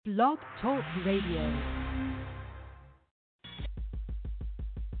Blog Talk Radio.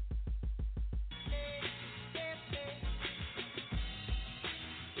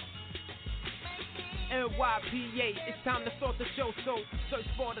 NYPA, it's time to start the show, so search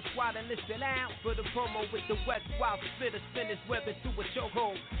for the squad and listen out for the promo with the West Wild Spitter spinners webbing through a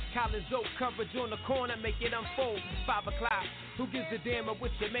chokehold. Collins Oak coverage on the corner, make it unfold. 5 o'clock, who gives a damn of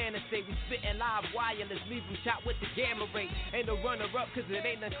what your man to say? We spitting live wireless, leave them shot with the gamma ray. Ain't no runner up, cause it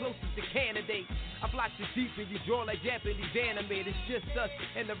ain't the closest to candidate. I block the deep and you draw like Japanese anime. It's just us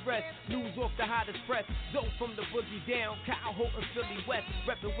and the rest, news off the hottest press. Zoe from the boogie down, Kyle Holton, Philly West.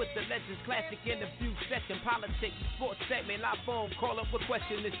 Reppin' with the legends, classic interview session. Politics, sports segment, live phone, call up with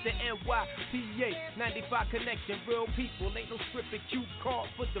question. It's the NYPA 95 connection. Real people, ain't no scripted cue card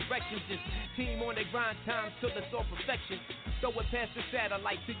for directions. Just team on their grind time till it's all perfection. Throw it past the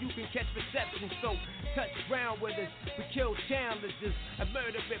satellite so you can catch reception. So touch ground with us, we kill challenges and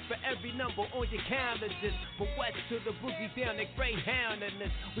murder it for every number on your calendars. From west to the boogie down the Greyhound in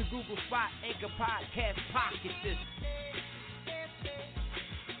this. We Google Spot, Anchor Podcast, Pocket this.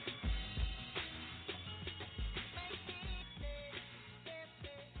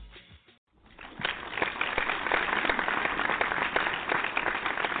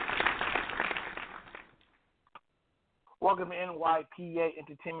 Welcome to NYPA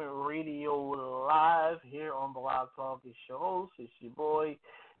Entertainment Radio Live here on Blog Talk. It's your host, it's your boy,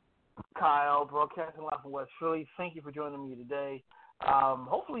 Kyle, broadcasting live from West Philly. Thank you for joining me today.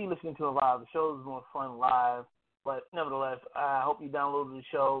 Hopefully you're listening to it live. The show is more fun live, but nevertheless, I hope you downloaded the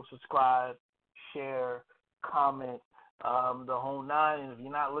show, subscribe, share, comment, the whole nine. And if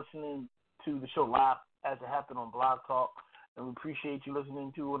you're not listening to the show live as it happened on Blog Talk, then we appreciate you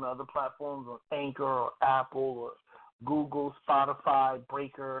listening to it on other platforms, on Anchor or Apple or Google, Spotify,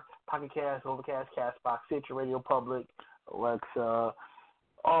 Breaker, Pocket Cast, Overcast, Castbox, Stitcher, Radio Public, Alexa,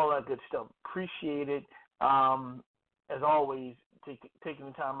 all that good stuff. Appreciate it. As always, taking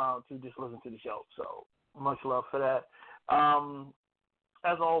the time out to just listen to the show. So much love for that.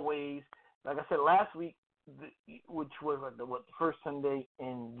 As always, like I said last week, which was the first Sunday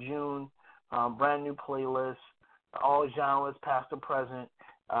in June, brand new playlist, all genres, past or present.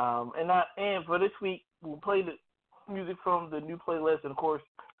 And for this week, we'll play the music from the new playlist, and of course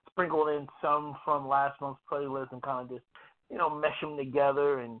sprinkle in some from last month's playlist and kind of just, mesh them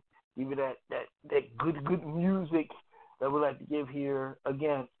together and give you that good music that we like to give here.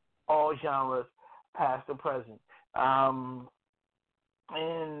 Again, all genres, past or present.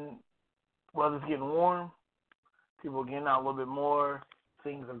 And weather's getting warm, people are getting out a little bit more,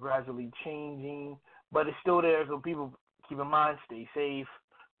 things are gradually changing, but it's still there, so people keep in mind, stay safe.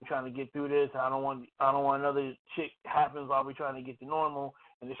 We're trying to get through this. I don't want another shit happens while we're trying to get to normal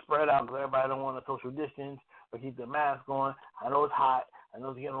and just spread out because everybody don't want to social distance or keep their mask on. I know it's hot. I know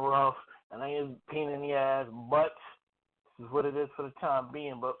it's getting rough. And I ain't a pain in the ass, but this is what it is for the time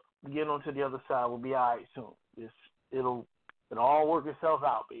being. But getting on to the other side will be all right soon. It'll all work itself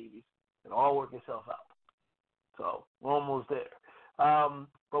out, babies. It'll all work itself out. So we're almost there.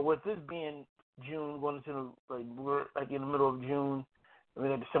 But with this being June, going into we're like in the middle of June. We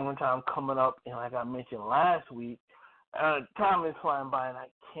got the summertime coming up, and like I mentioned last week, time is flying by, and I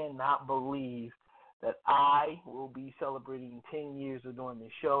cannot believe that I will be celebrating 10 years of doing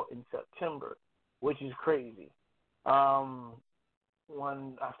this show in September, which is crazy.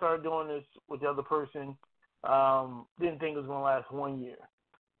 When I started doing this with the other person, didn't think it was going to last 1 year.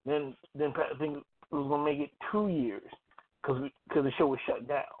 Then I think it was going to make it 2 years because the show was shut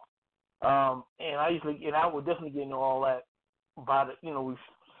down. And I would definitely get into all that. By we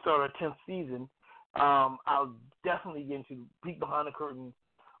start our 10th season, I'll definitely get into peek behind the curtain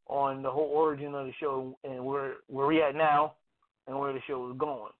on the whole origin of the show and where we at now and where the show is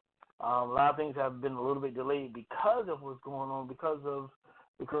going. A lot of things have been a little bit delayed because of what's going on, because of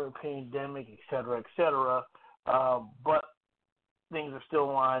the current pandemic, et cetera, et cetera. But things are still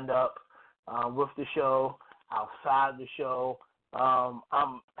lined up with the show, outside the show.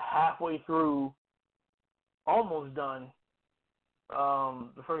 I'm halfway through, almost done,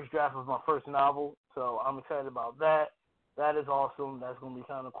 the first draft of my first novel, so I'm excited about that. That is awesome. That's going to be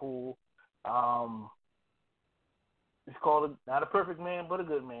kind of cool. It's called Not a Perfect Man, but a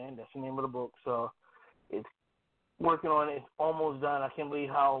Good Man. That's the name of the book. So it's working on it. It's almost done. I can't believe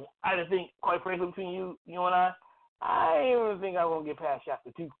how I just think, quite frankly, between you and I didn't even think I was going to get past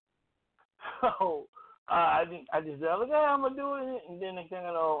chapter 2. So I just said, okay, I'm going to do it. And then next thing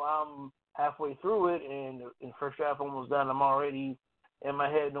I know, I'm halfway through it, and the first draft almost done. I'm already in my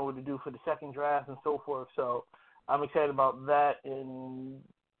head know what to do for the second draft and so forth. So I'm excited about that, and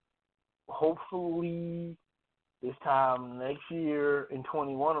hopefully this time next year in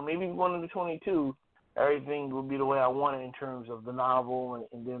 21 or maybe going into 22, everything will be the way I want it in terms of the novel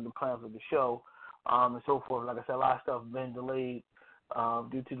and then the plans of the show and so forth. Like I said, a lot of stuff has been delayed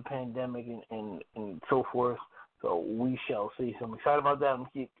due to the pandemic and so forth. So we shall see. So I'm excited about that. I'm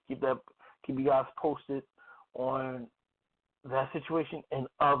keep you guys posted on that situation and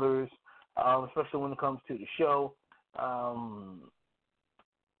others, especially when it comes to the show.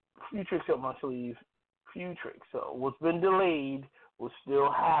 Few tricks up my sleeve. Few tricks. So what's been delayed will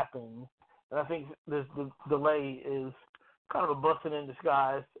still happen. And I think the delay is kind of a blessing in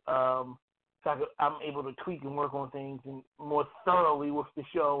disguise. So I'm able to tweak and work on things and more thoroughly with the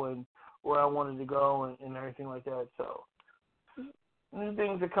show and where I wanted to go and everything like that. So new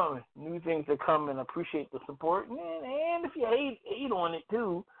things are coming. New things are coming. I appreciate the support. And if you hate on it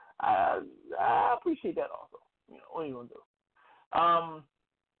too, I appreciate that also. You know, what are you going to do?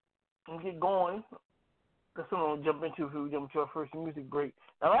 Let's get going. That's what I'm going to jump into if we jump into our first music break.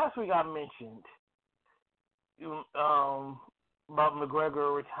 Now, last week I mentioned about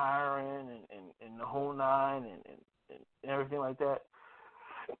McGregor retiring and the whole nine and everything like that.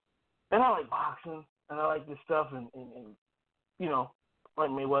 And I like boxing, and I like this stuff, and you know, like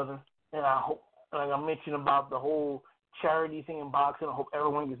Mayweather. And I hope, like I mentioned about the whole charity thing in boxing, I hope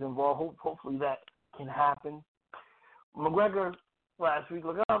everyone gets involved. Hopefully that can happen. McGregor last week,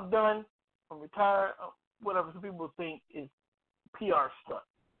 look, I'm done. I'm retired. Whatever some people think is PR stuff.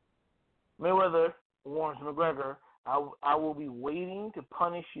 Mayweather warns McGregor, I will be waiting to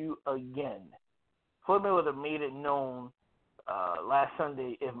punish you again. Floyd Mayweather made it known last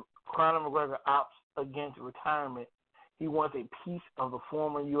Sunday if Conor McGregor opts against retirement, he wants a piece of the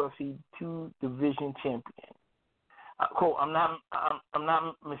former UFC 2 division champion. Quote, I'm not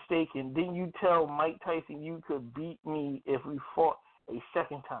mistaken. Didn't you tell Mike Tyson you could beat me if we fought a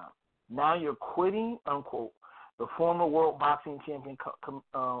second time? Now you're quitting, unquote. The former world boxing champion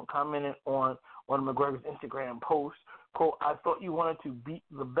commented on one of McGregor's Instagram posts, quote, I thought you wanted to beat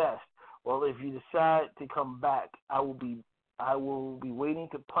the best. Well, if you decide to come back, I will be waiting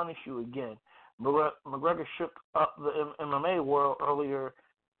to punish you again. McGregor shook up the MMA world earlier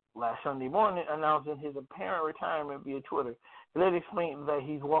last Sunday morning, announcing his apparent retirement via Twitter. He later explained that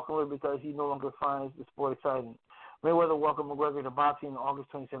he's walking away because he no longer finds the sport exciting. Mayweather welcomed McGregor to boxing in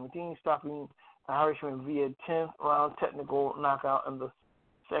August 2017, stopping the Irishman via 10th round technical knockout in the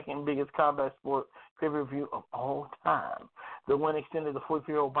second biggest combat sport pay-per-view of all time. The win extended the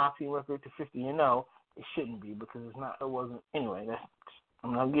 43-year-old boxing record to 50-0. It shouldn't be because it's not. It wasn't. Anyway,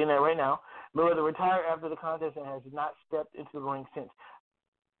 I'm not getting that right now. Mayweather retired after the contest and has not stepped into the ring since.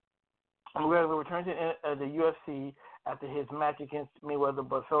 McGregor returned to the UFC after his match against Mayweather,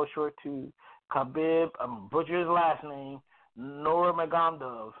 but fell short to Khabib, butcher his last name,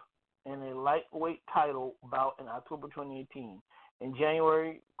 Nurmagomedov, in a lightweight title bout in October 2018. In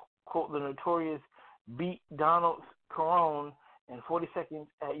January, quote, the Notorious beat Donald Cerrone in 40 seconds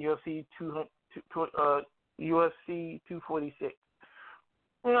at UFC 246.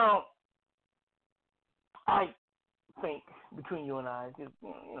 You know, I think between you and I, just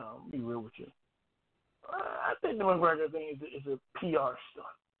be real with you. I think the McGregor thing is a PR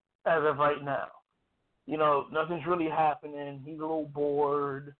stunt as of right now. You know, nothing's really happening. He's a little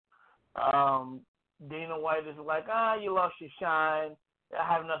bored. Dana White is like, you lost your shine. I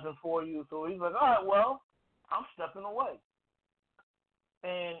have nothing for you. So he's like, all right, well, I'm stepping away.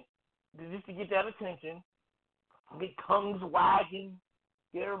 And just to get that attention, get tongues wagging,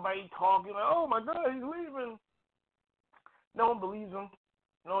 get everybody talking, like, oh, my God, he's leaving. No one believes him.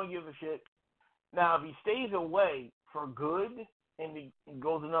 No one gives a shit. Now, if he stays away for good and he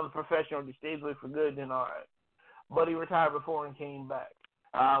goes another profession or he stays away for good, then all right. But he retired before and came back.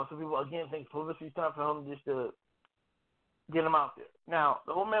 So people, again, think publicity's time for him just to get him out there. Now,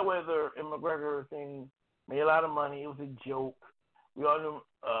 the whole Mayweather and McGregor thing made a lot of money. It was a joke. We all knew,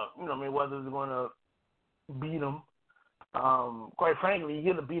 Mayweather was going to beat him. Quite frankly, he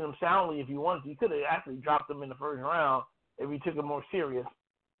could have beat him soundly if he wanted to. He could have actually dropped him in the first round if he took it more serious.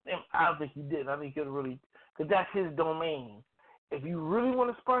 And I don't think he did. I think he could have really, because that's his domain. If you really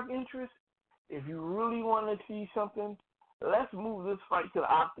want to spark interest, if you really want to see something, let's move this fight to the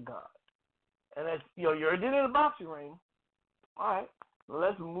octagon. And that's, you already did it in the boxing ring. All right,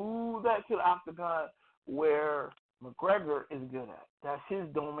 let's move that to the octagon where McGregor is good at. That's his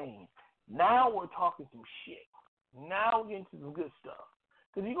domain. Now we're talking some shit. Now we're getting to some good stuff.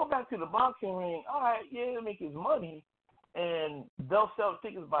 Because you go back to the boxing ring, all right, yeah, they make his money, and they'll sell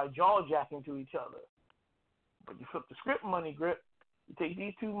tickets by jaw-jacking to each other. But you flip the script money grip, you take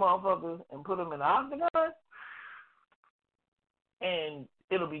these two motherfuckers and put them in the octagon, and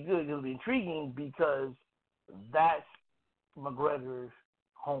it'll be good. It'll be intriguing because That's McGregor's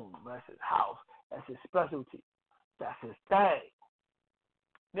home. That's his house. That's his specialty. That's his thing.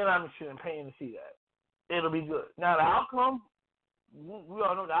 Then I'm interested in paying to see that. It'll be good. Now the outcome, we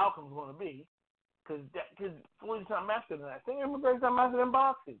all know the outcome's going to be, because Floyd's not mastered in that. Thing McGregor's not mastered in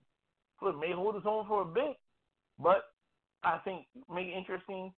boxing. Floyd may hold his own for a bit, but I think make it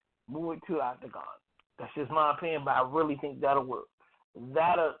interesting, move it to the octagon. That's just my opinion, but I really think that'll work.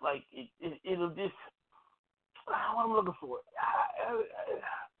 That'll, like, it'll just, what I'm looking for.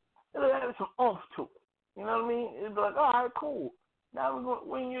 It'll add some oomph to it. You know what I mean? It'll be like, all right, cool. Now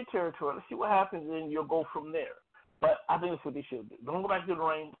we're in your territory. Let's see what happens, and you'll go from there. But I think that's what they should do. Don't go back to the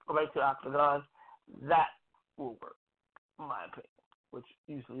ring. Go back to the octagon. That will work, in my opinion, which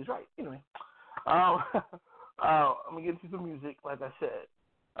usually is right. Anyway, I'm going to get into some music, like I said.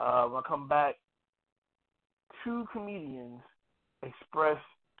 When I come back, two comedians express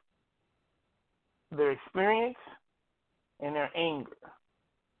their experience and their anger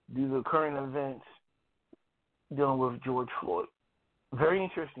due to the current events dealing with George Floyd. Very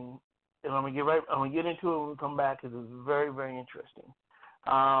interesting, and I'm gonna get into it when we come back because it's very, very interesting.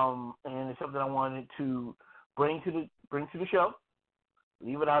 And it's something I wanted to bring to the show.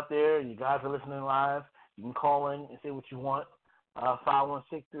 Leave it out there. You guys are listening live. You can call in and say what you want.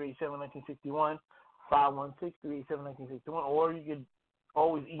 516-387-1961, 516-387-1961, or you could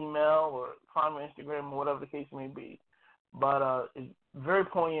always email or find me on Instagram or whatever the case may be. But it's very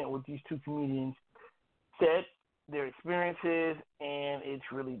poignant what these two comedians said, their experiences, and it's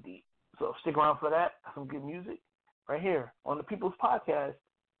really deep. So stick around for that. Some good music right here on the People's Podcast,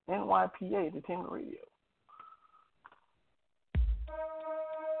 NYPA Entertainment Radio.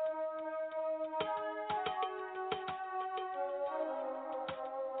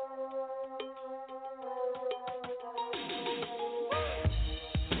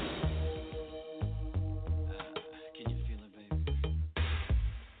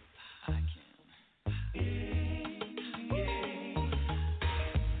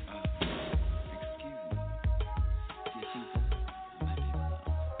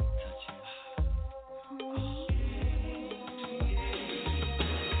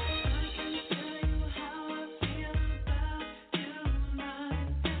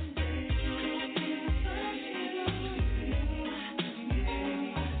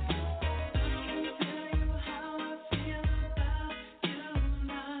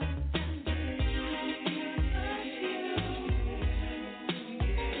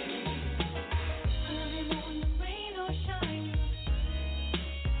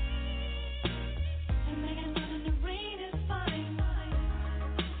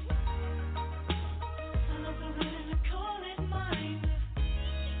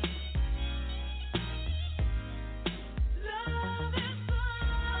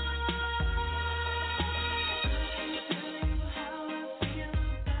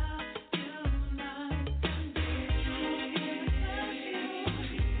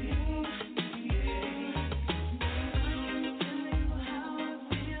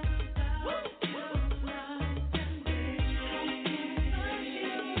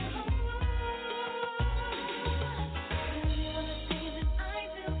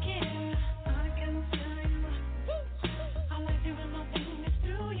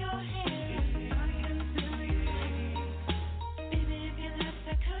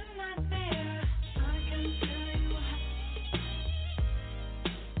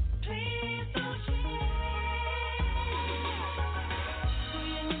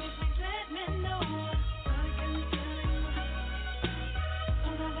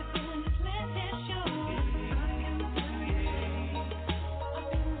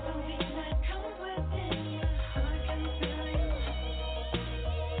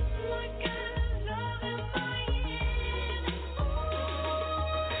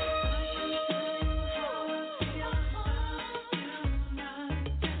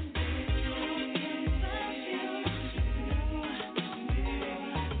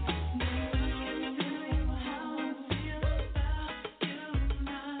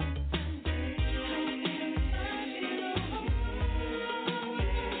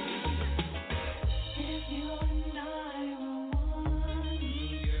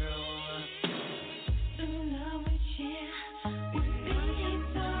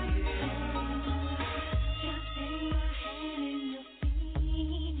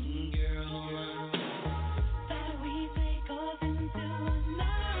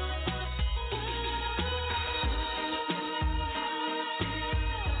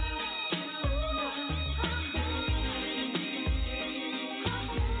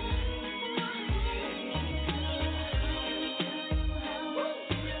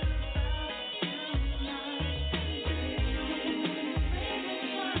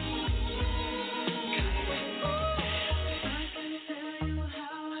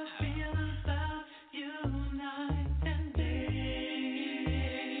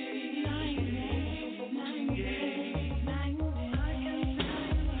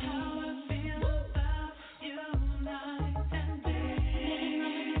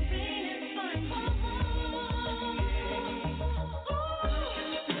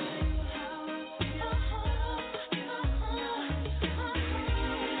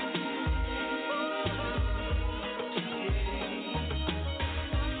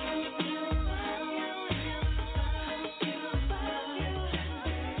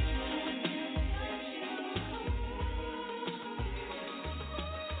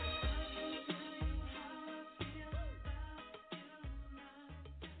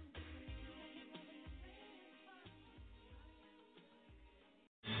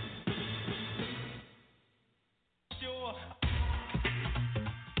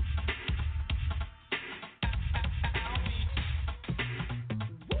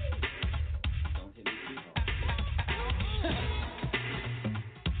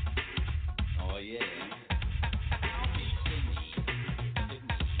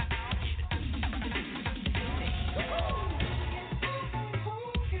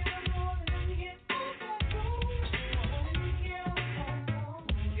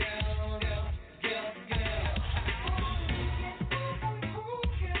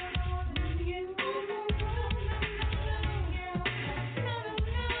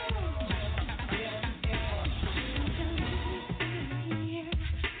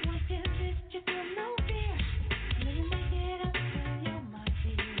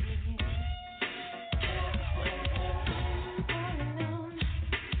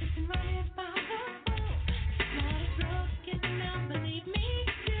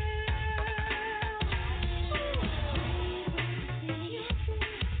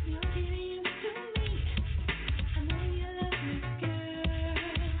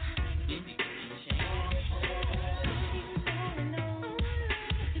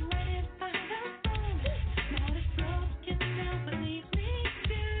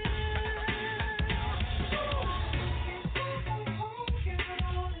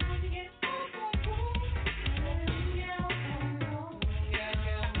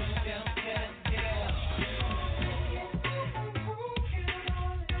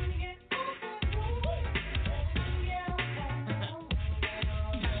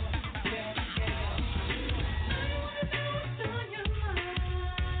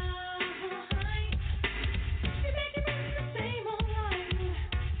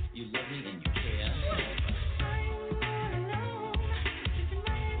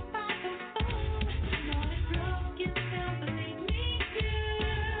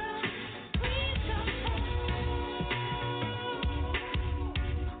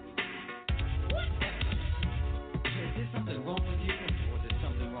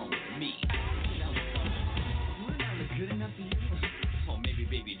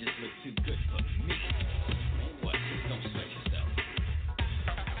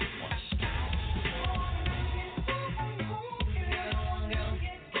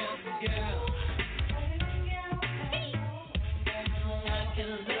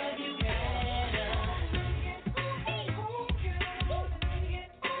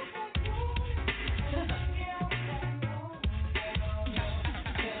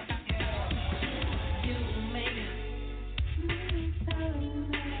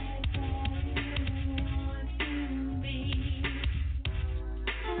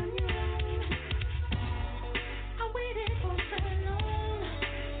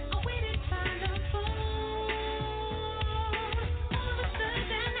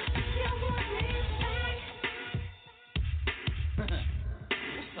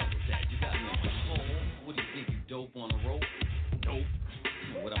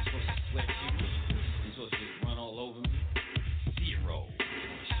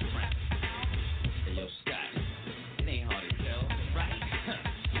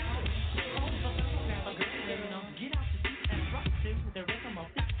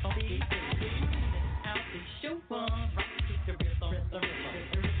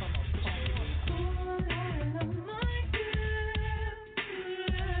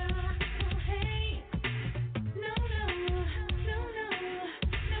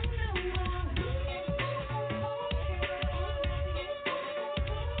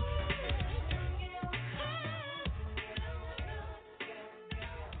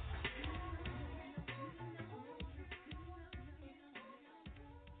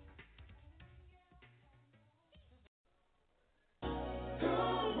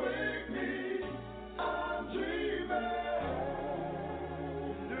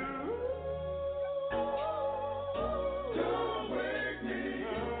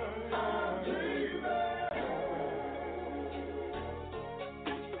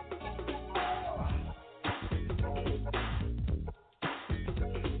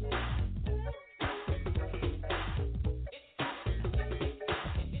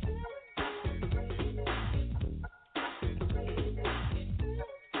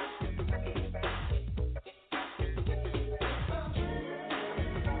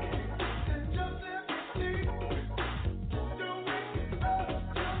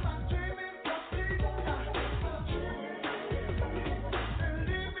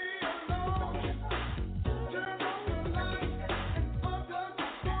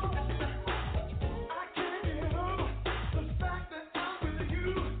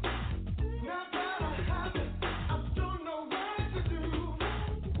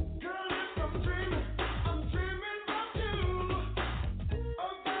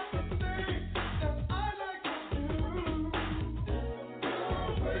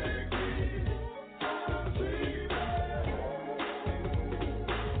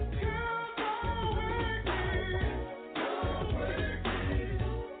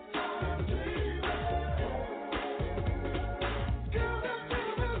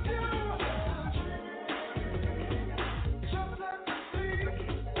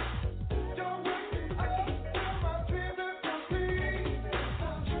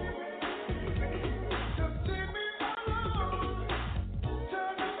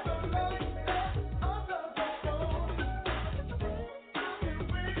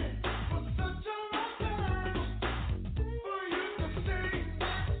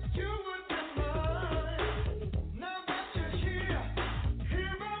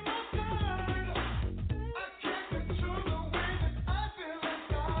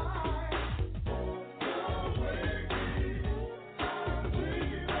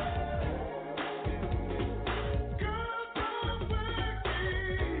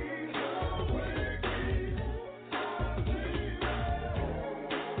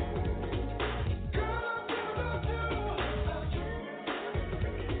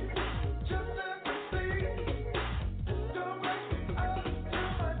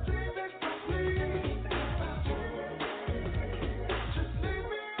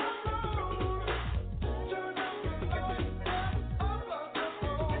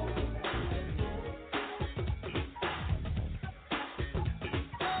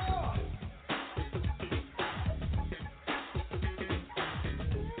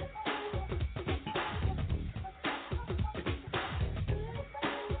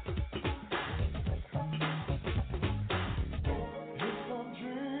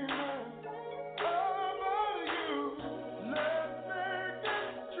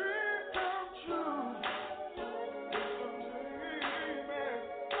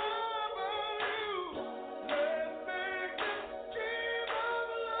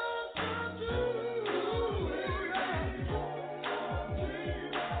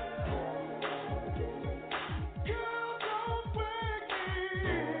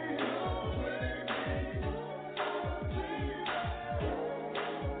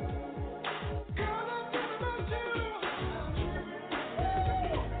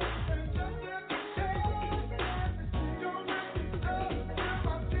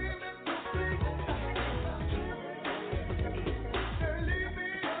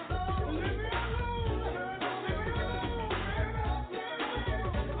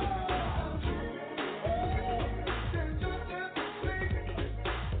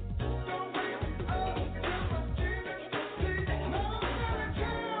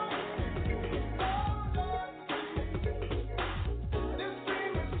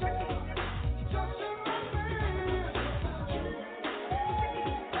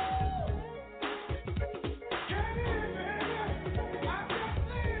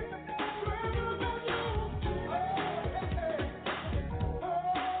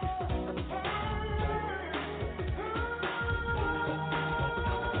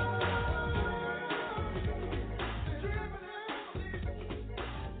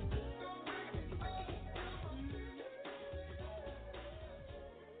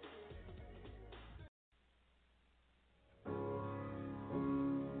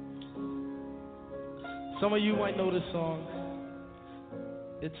 Some of you might know this song.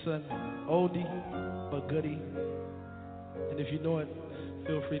 It's an oldie but goodie. And if you know it,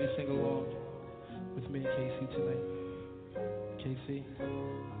 feel free to sing along with me and KC tonight. KC.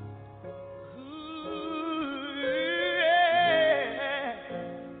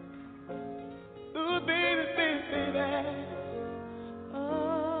 Ooh, baby, baby, baby.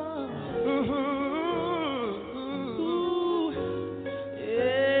 Oh, ooh, ooh,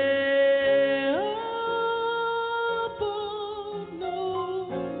 yeah. Oh, no,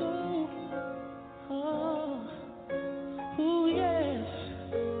 no. Oh, ooh, yes.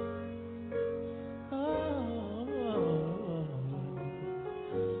 Oh,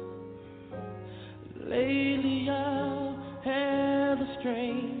 lately I've had a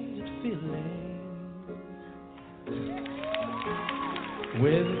strange feeling.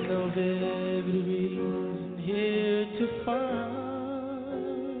 With no vivid reason here to find,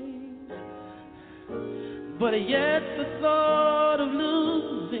 but yet the thought of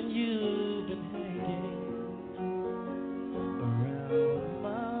losing you've been hanging around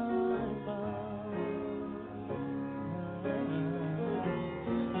my mind.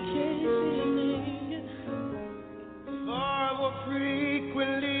 Casey, far more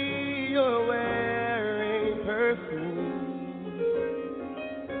frequently you're wearing perfume.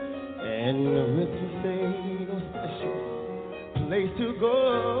 And with you say no special place to go.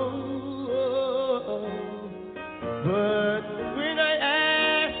 But when I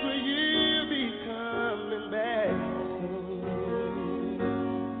ask will you be coming back soon,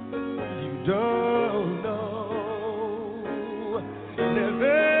 you don't know.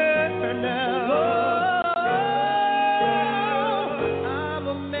 Never know. I'm a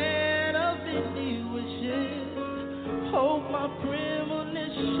man of many wishes. Hope my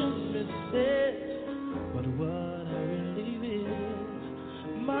premonition but what I really is,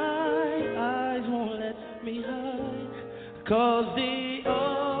 my eyes won't let me hide, 'cause the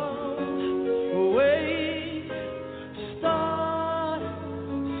always starts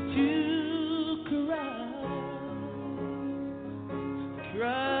to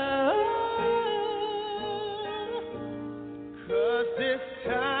cry, 'cause this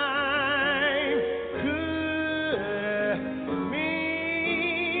time could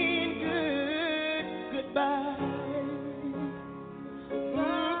mean goodbye.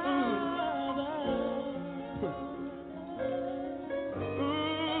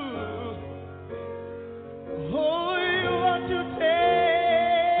 Oh, you want to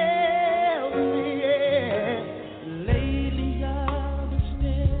tell me, yeah. Lately I've been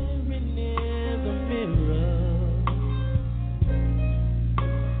staring in the mirror,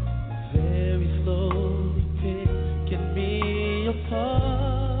 very slowly picking me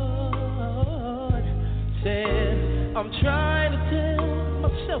apart. Said I'm trying to tell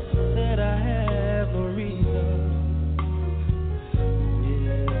myself that I have no reason.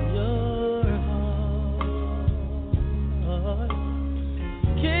 With your heart,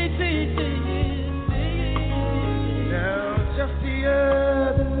 now just the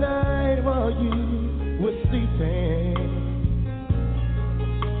other night while you were sleeping,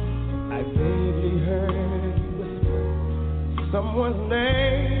 I vaguely heard you whisper someone's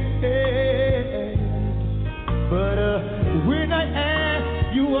name. But when I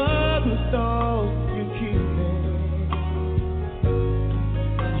asked you what the thoughts you keeping,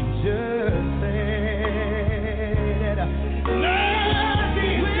 you just said nothing.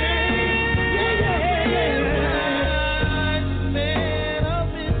 Man of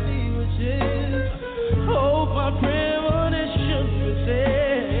many wishes, hope my premonition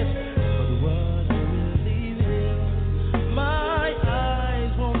persists. But what I really is, my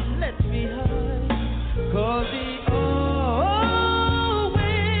eyes won't let me hide, 'cause the always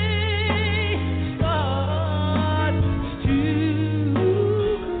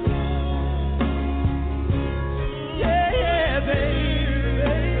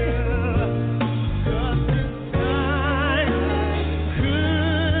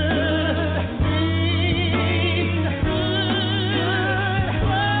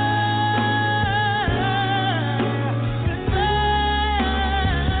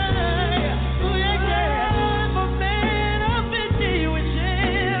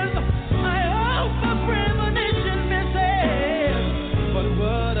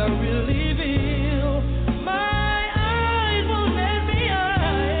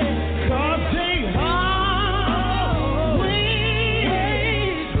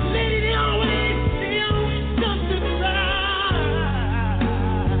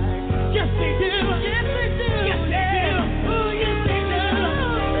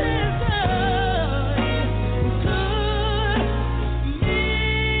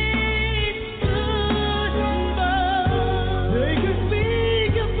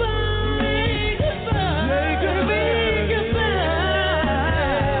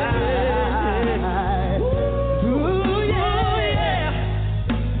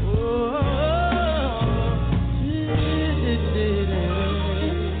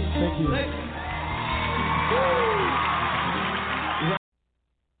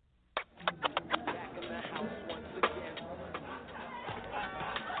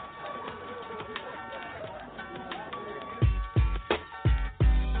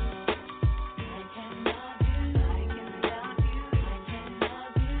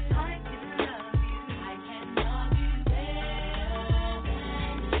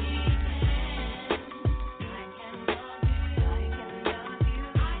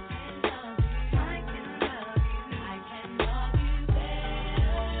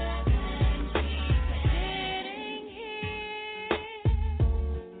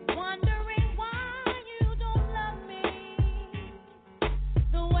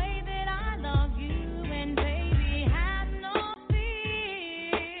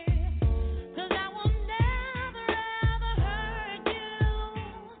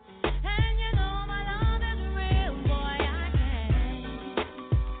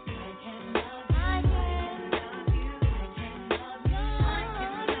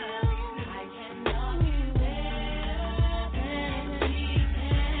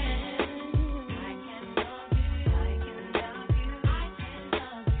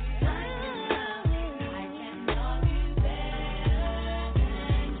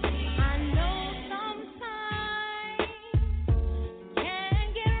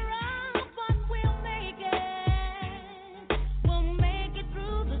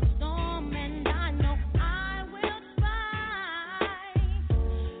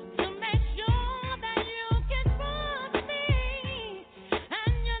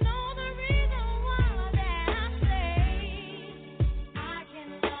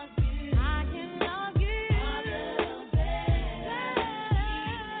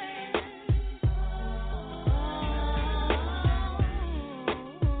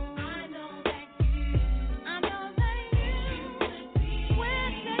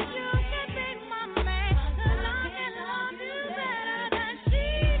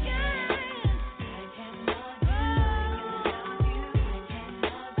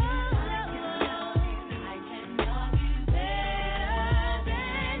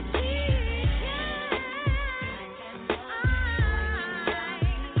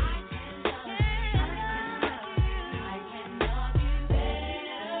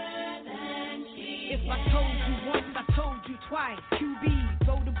I told you once, I told you twice. QB,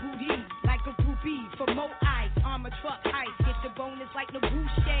 throw the booty like a groupie. For more ice, armor truck ice. Get the bonus like the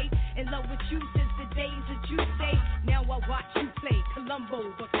Boucher. In love with you since the days that you say. Now I watch you play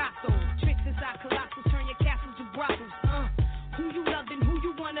Columbo, Picasso. Tricks inside colossal, turn your castles to brothels. Who you loving, who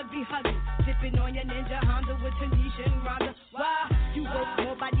you wanna be hugging? Sipping on your Ninja Honda with Tanisha and Rhonda. Why? You work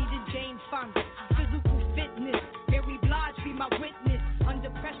more body than James Fonda. Physical fitness, Mary Blige be my witness. Under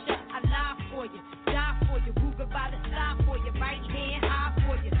pressure, I lie for you, die for you. Ruger by the side for you, right hand high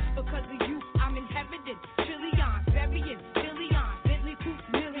for you. Because of you, I'm inherited. Trillion, burying, billion, Bentley coupe,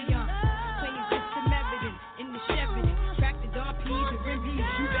 million. Playing just some evidence in the Sheridan. Track the Don P, the Rimpies,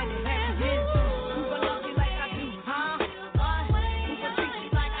 you better have it in. Who gon' love you like I do, huh? Who gon' treat you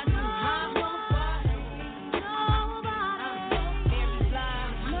like I do, huh? Mary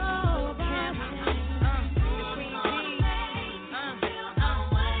Blige, Lil' Kim, the Queen Bee, that's me, that's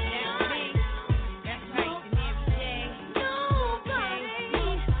right, and everything.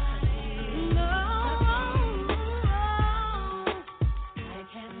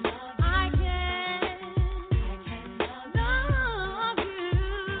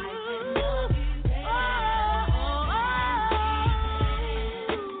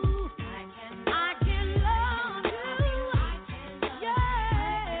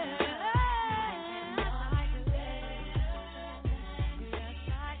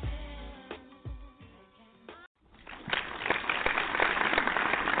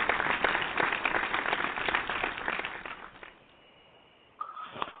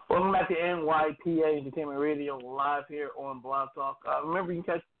 Welcome back to NYPA Entertainment Radio, live here on Blog Talk. Remember, you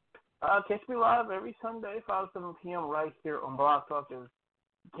can catch me live every Sunday, 5 to 7 p.m. right here on Blog Talk. If you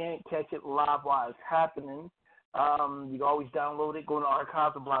can't catch it live while it's happening, you can always download it. Go to the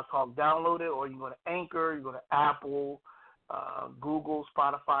archives of Blog Talk, download it, or you go to Anchor, you go to Apple, Google,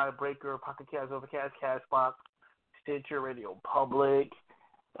 Spotify, Breaker, Pocket Cast, Overcast, Castbox, Stitcher, Radio Public,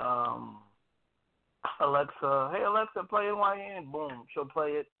 Alexa. Hey, Alexa, play NYN. Boom, she'll play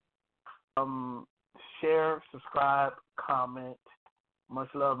it. Share, subscribe, comment.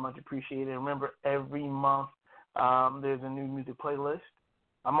 Much love, much appreciated. Remember, every month there's a new music playlist.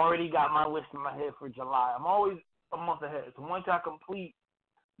 I'm already got my list in my head for July. I'm always a month ahead. So once I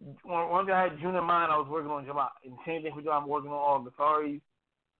had June in mind, I was working on July. And same thing for July, I'm working on August. I already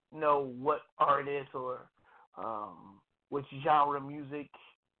know what artist or which genre of music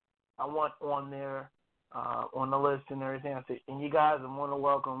I want on there, on the list and everything. I said, and you guys are more than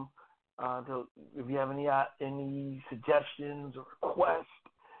welcome. If you have any suggestions or requests,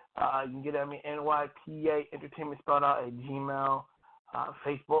 you can get at me, NYPA Entertainment spelled out at Gmail,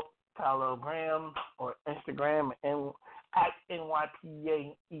 Facebook, Telegram, or Instagram, at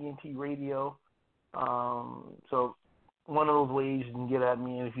NYPA ENT Radio. So one of those ways you can get at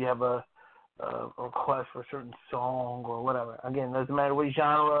me. And if you have a request for a certain song or whatever, again, it doesn't matter what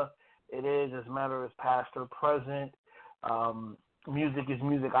genre it is. It doesn't matter if it's past or present. Music is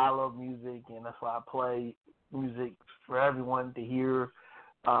music. I love music, and that's why I play music for everyone to hear,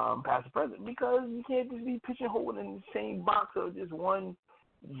 past or present, because you can't just be pigeonholed in the same box of just one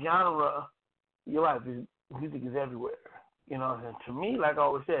genre. Your life is music is everywhere. You know, and to me, like I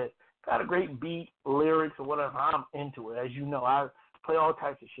always said, got a great beat, lyrics, or whatever. I'm into it. As you know, I play all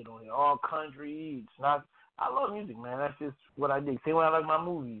types of shit on here, all country. It's not. I love music, man. That's just what I do. Same way I like my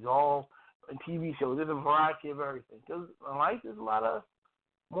movies, all TV shows. There's a variety of everything. Because in life, there's a lot of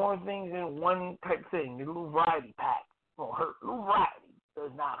more things than one type thing. There's a little variety pack. Won't hurt. A little variety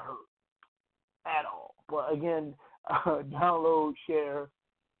does not hurt at all. But again, download, share,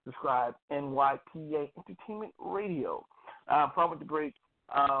 subscribe. NYPA Entertainment Radio. Problem with the break.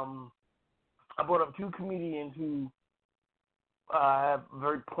 I brought up two comedians who have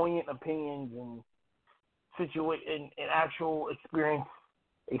very poignant opinions and actual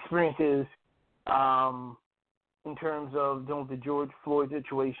experiences in terms of dealing with the George Floyd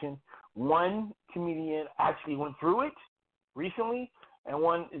situation. One comedian actually went through it recently, and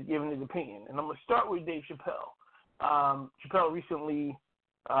one is giving his opinion. And I'm going to start with Dave Chappelle. Chappelle recently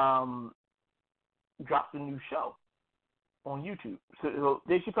dropped a new show on YouTube. So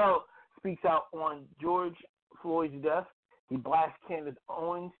Dave Chappelle speaks out on George Floyd's death. He blasts Candace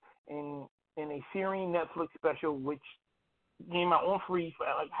Owens in a Syrian Netflix special, which came out on free for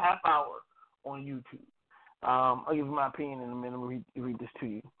like half hour on YouTube. I'll give you my opinion in a minute. Read this to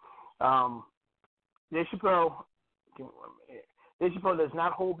you. Dave Chappelle does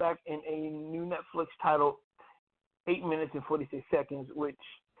not hold back in a new Netflix titled 8 minutes and 46 seconds, which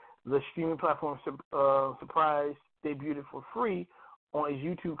the streaming platform Surprise debuted for free on his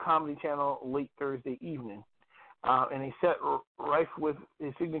YouTube comedy channel late Thursday evening. and a set rife with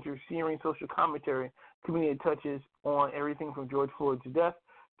his signature searing social commentary. Comedian touches on everything from George Floyd's death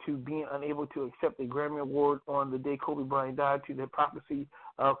to being unable to accept a Grammy Award on the day Kobe Bryant died, to the hypocrisy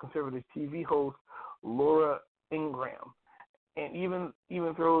of conservative TV host Laura Ingraham, and even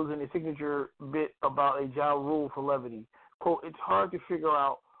throws in a signature bit about a Ja Rule for levity. Quote, it's hard to figure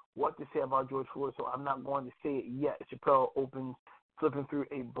out what to say about George Floyd, so I'm not going to say it yet. Chappelle opens, flipping through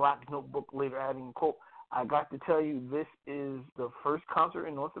a black notebook, later adding, quote, I got to tell you, this is the first concert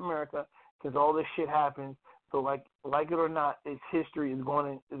in North America since all this shit happened. So like it or not, its history is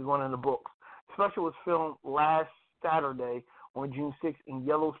going in the books. The special was filmed last Saturday on June 6th in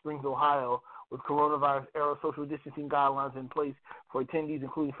Yellow Springs, Ohio, with coronavirus-era social distancing guidelines in place for attendees,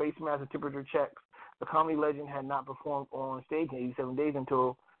 including face masks and temperature checks. The comedy legend had not performed on stage in 87 days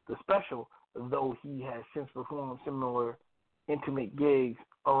until the special, though he has since performed similar intimate gigs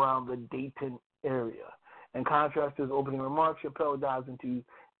around the Dayton area. In contrast to his opening remarks, Chappelle dives into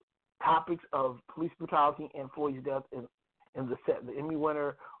topics of police brutality and Floyd's death in the set. The Emmy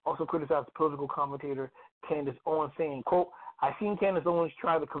winner also criticized political commentator Candace Owens, saying, quote, I seen Candace Owens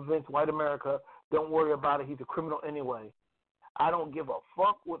try to convince white America, don't worry about it, he's a criminal anyway. I don't give a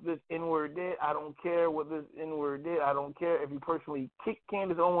fuck what this N-word did. I don't care what this N-word did. I don't care if he personally kicked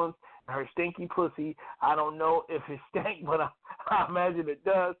Candace Owens and her stinky pussy. I don't know if it stank, but I imagine it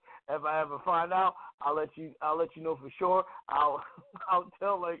does. If I ever find out, I'll let you know for sure. I'll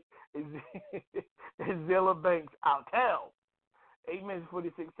tell like Zilla Banks. I'll tell. 8 minutes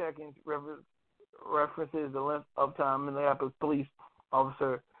 46 seconds references the length of time Minneapolis police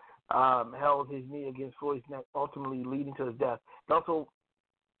officer held his knee against Floyd's neck, ultimately leading to his death. It also,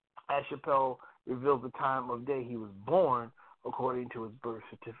 as Chappelle revealed the time of day he was born, according to his birth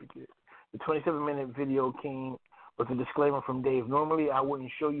certificate. The 27-minute video came with a disclaimer from Dave. Normally, I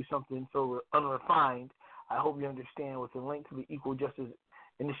wouldn't show you something so unrefined. I hope you understand, with a link to the Equal Justice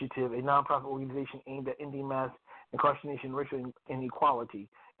Initiative, a nonprofit organization aimed at ending mass incarceration, racial inequality.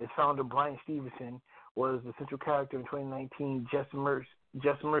 Its founder, Brian Stevenson, was the central character in 2019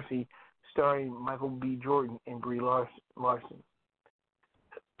 Just Mercy, starring Michael B. Jordan and Brie Larson.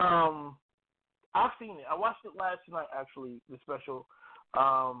 I've seen it. I watched it last night, actually, the special.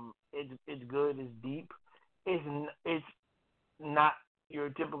 It's good. It's deep. It's not your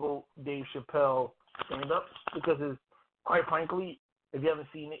typical Dave Chappelle stand-up, because it's, quite frankly, if you haven't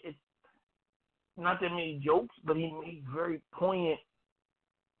seen it, it's not that many jokes, but he made very poignant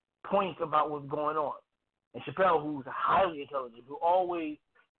points about what's going on. And Chappelle, who's highly intelligent, who always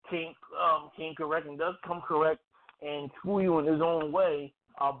came correct and does come correct and school you in his own way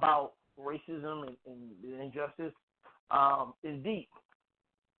about racism and injustice, is deep.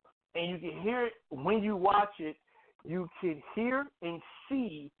 And you can hear it when you watch it. You can hear and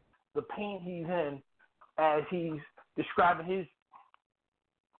see the pain he's in as he's describing his,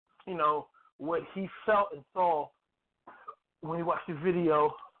 what he felt and saw when he watched the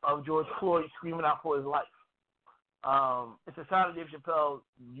video of George Floyd screaming out for his life. It's a side of Dave Chappelle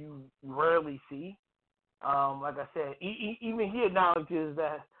you rarely see. Like I said, even he acknowledges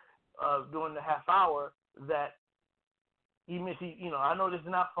that during the half hour that even if I know this is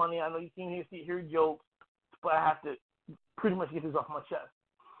not funny. I know you can hear jokes, but I have to pretty much get this off my chest.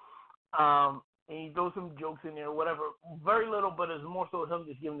 And he throws some jokes in there, whatever. Very little, but it's more so him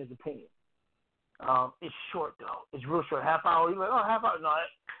just giving his opinion. It's short though. It's real short. Half hour. He's like, oh, half hour. No,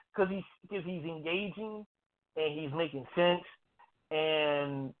 because he's engaging and he's making sense,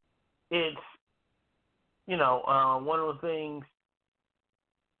 and it's one of those things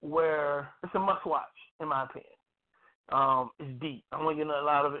where it's a must watch in my opinion. It's deep. I'm gonna get a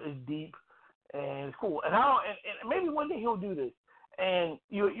lot of it. It's deep and it's cool. And maybe one day he'll do this. And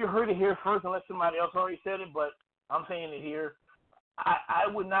you heard it here first, unless somebody else already said it. But I'm saying it here. I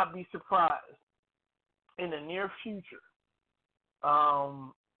would not be surprised in the near future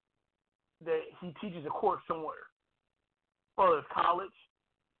that he teaches a course somewhere, whether it's college,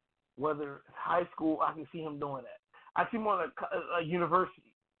 whether it's high school. I can see him doing that. I see more like a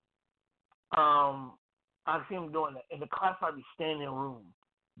university. I see him doing that. And the class might be standing room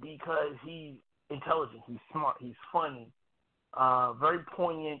because he's intelligent, he's smart, he's funny, very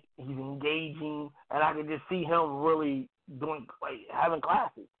poignant, he's engaging, and I can just see him really doing, like, having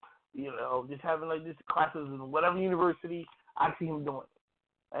classes, just having like this classes in whatever university. I see him doing it.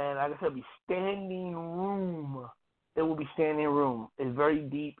 And like I said, it'll be standing room. It will be standing room. It's very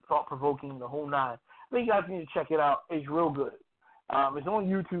deep, thought-provoking, the whole nine. I think you guys need to check it out. It's real good. It's on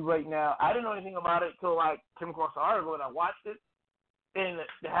YouTube right now. I didn't know anything about it until I came across the article and I watched it. And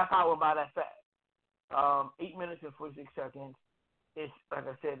the half hour by that fast. 8 minutes and 46 seconds. it's like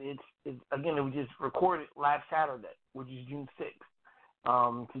I said, it's again, it was just recorded last Saturday, which is June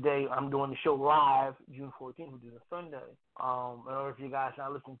 6th. Today I'm doing the show live, June 14th, which is a Sunday. I don't know if you guys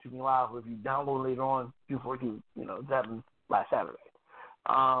not listening to me live, or if you download later on June 14th, it happened last Saturday.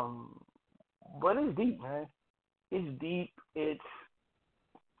 But it's deep, man. It's deep. You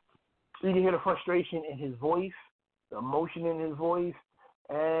can hear the frustration in his voice, the emotion in his voice.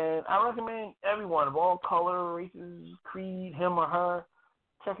 And I recommend everyone of all color, races, creed, him or her,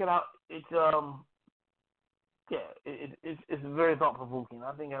 check it out. It's it's very thought provoking.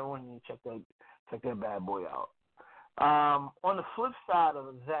 I think everyone needs to check that bad boy out. On the flip side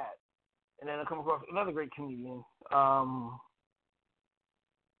of that, and then I come across another great comedian,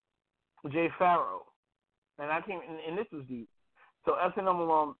 Jay Farrow, and this was deep. So SNL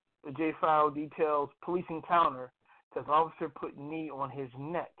alum Jay Farrow details police encounter. Says officer put knee on his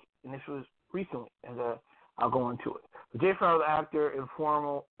neck, and this was recently, and I'll go into it. Jay Farrow, the actor and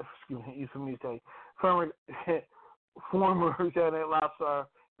former Saturday Night Live star,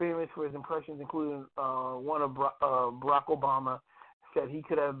 famous for his impressions, including one of Barack Obama, said he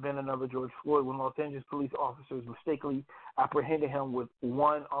could have been another George Floyd when Los Angeles police officers mistakenly apprehended him with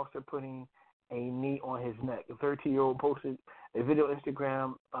one officer putting a knee on his neck. The 13-year-old posted a video on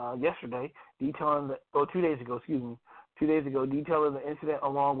Instagram yesterday detailing 2 days ago, detailing the incident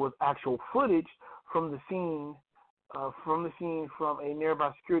along with actual footage from the scene from a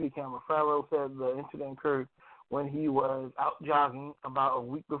nearby security camera. Farrow said the incident occurred when he was out jogging about a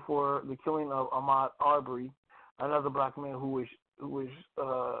week before the killing of Ahmaud Arbery, another black man who was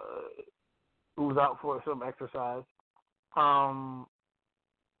out for some exercise.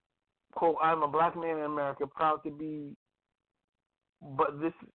 Quote, I'm a black man in America, proud to be, but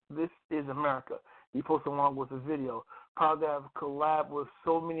this is America. He posted along with a video. Proud to have collabed with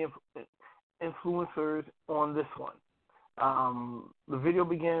so many influencers on this one. The video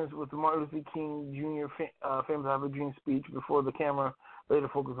begins with the Martin Luther King Jr. famous I Have a Dream speech before the camera later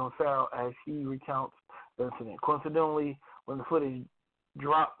focuses on Farrow as he recounts the incident. Coincidentally, when the footage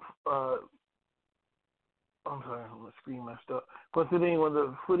dropped, I'm sorry, my screen messed up. Coincidentally, when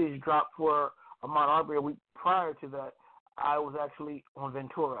the footage dropped for Ahmaud Arbery a week prior to that, I was actually on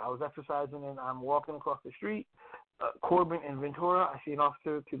Ventura. I was exercising and I'm walking across the street, Corbin and Ventura. I see an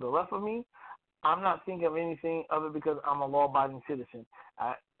officer to the left of me. I'm not thinking of anything other because I'm a law-abiding citizen.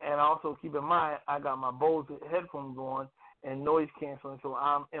 And also keep in mind, I got my Bose headphones on and noise canceling, so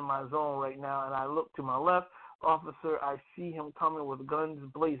I'm in my zone right now. And I look to my left, officer, I see him coming with guns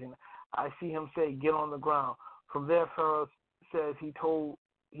blazing. I see him say, get on the ground. From there, Farrow says he's told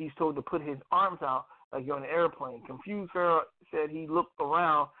to put his arms out like you're on an airplane. Confused, Farrow said he looked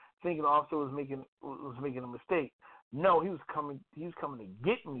around thinking the officer was making a mistake. No, he was coming to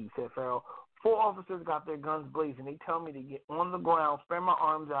get me, said Farrow. 4 officers got their guns blazing. They tell me to get on the ground, spread my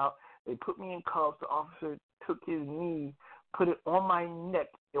arms out. They put me in cuffs. The officer took his knee, put it on my neck.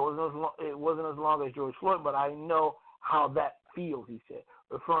 It wasn't as long as George Floyd, but I know how that feels, he said,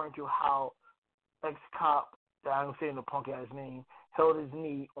 referring to how ex-cop, I'm saying the punk-ass name, held his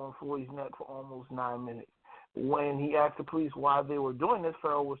knee on Floyd's neck for almost 9 minutes. When he asked the police why they were doing this,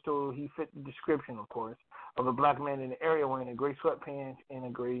 Farrow was told he fit the description, of course, of a black man in the area wearing a gray sweatpants and a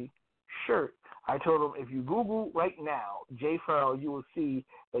gray shirt. I told him, if you Google right now, Jay Farrow, you will see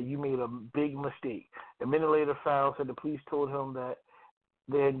that you made a big mistake. A minute later, Farrow said the police told him that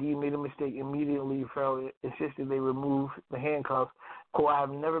they indeed made a mistake. Immediately, Farrow insisted they remove the handcuffs. Quote, I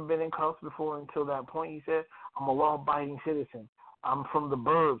have never been in cuffs before until that point, he said. I'm a law-abiding citizen. I'm from the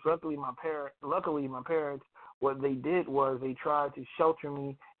burbs. Luckily, my parents, what they did was they tried to shelter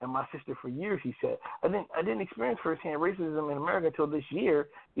me and my sister for years, he said. I didn't experience firsthand racism in America until this year.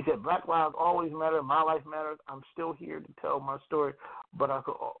 He said, Black lives always matter. My life matters. I'm still here to tell my story, but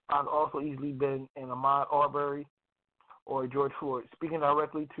I've also easily been in Ahmaud Arbery or George Floyd. Speaking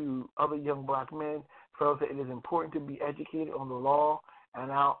directly to other young black men, Farrow said it is important to be educated on the law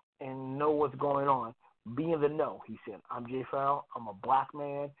and out and know what's going on. Be in the know, he said. I'm Jay Farrow. I'm a black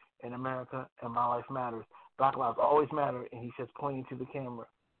man in America, and my life matters. Black lives always matter, and he says, pointing to the camera.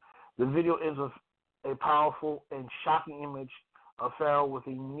 The video ends with a powerful and shocking image of Farrow with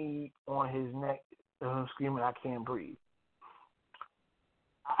a knee on his neck and him screaming, I can't breathe.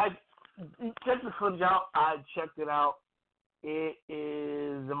 I checked the footage out. I checked it out. It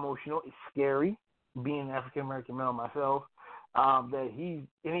is emotional. It's scary, being an African-American male myself, that in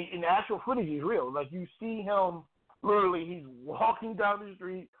the actual footage is real. Like, you see him, literally, he's walking down the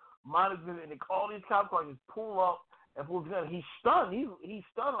street, and they call these cop cars, just pull up and pull his gun. He's stunned. He's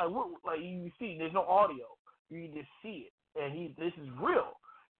stunned. Like you see, there's no audio. You just see it, and this is real,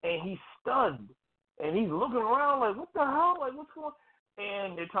 and he's stunned. And he's looking around like, what the hell? Like, what's going on?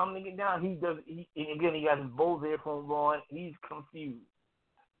 And they're telling him to get down. He got his Bose earphones on. He's confused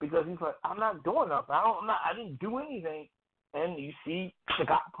because he's like, I'm not doing nothing. I didn't do anything. And you see the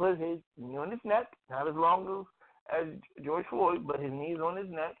cop put his knee on his neck, not as long as George Floyd, but his knee's on his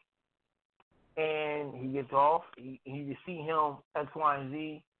neck. And he gets off. You just see him X, Y, and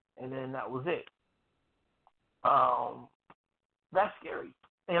Z, and then that was it. That's scary.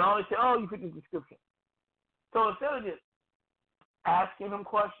 And I always say, oh, you fit the description. So instead of just asking him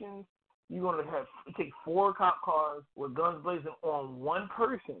questions, you're going to take 4 cop cars with guns blazing on one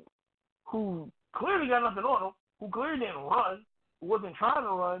person who clearly got nothing on him, who clearly didn't run, who wasn't trying to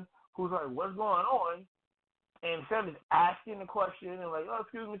run, who's like, what's going on? And instead of just asking the question and like, oh,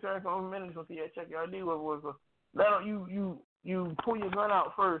 excuse me, sir, come a minute, so yeah, check your ID, whatever. You pull your gun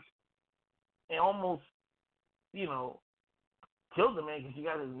out first and almost, killed the man because you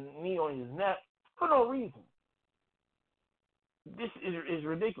got his knee on his neck for no reason. This is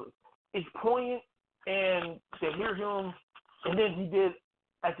ridiculous. It's poignant, and to hear him, and then he did,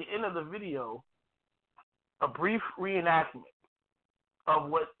 at the end of the video, a brief reenactment of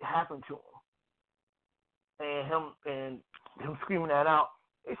what happened to him, and him screaming that out.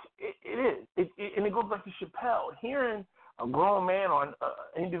 It is. And it goes back to Chappelle. Hearing a grown man or an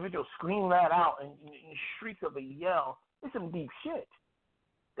individual scream that out in the streets of a yell, it's some deep shit.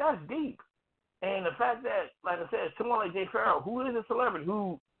 That's deep. And the fact that, like I said, someone like Jay Pharoah, who is a celebrity,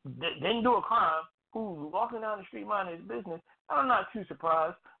 who didn't do a crime, who's walking down the street minding his business, I'm not too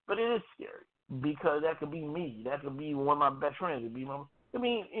surprised, but it is scary because that could be me. That could be one of my best friends. It could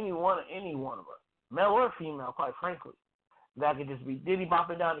be any one of us, male or female, quite frankly. That could just be Diddy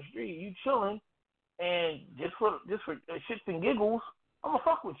bopping down the street, you chilling, and just for shits and giggles, I'm gonna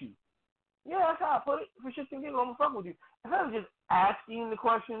fuck with you. Yeah, that's how I put it. For shits and giggles, I'm gonna fuck with you. Instead of just asking the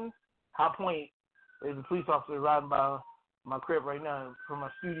questions, how point there's a police officer riding by my crib right now from my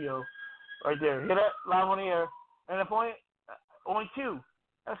studio, right there. Hear that? Live on the air. And the point, only 2.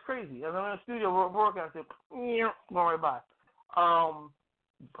 That's crazy. As I'm in the studio broadcasting, going right by.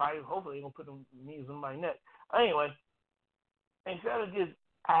 Probably, hopefully, they're gonna put them knees on my neck. Anyway, instead of just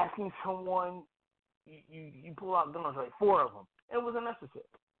asking someone, you pull out guns, like 4 of them. It was unnecessary.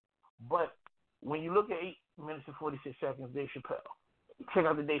 But when you look at 8 minutes and 46 seconds, Dave Chappelle, check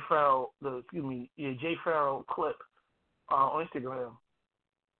out the Jay Pharoah clip on Instagram.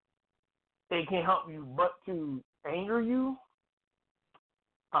 It can't help you but to anger you,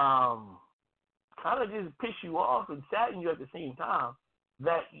 kind of just piss you off and sadden you at the same time.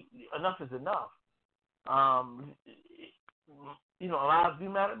 That enough is enough. Lives do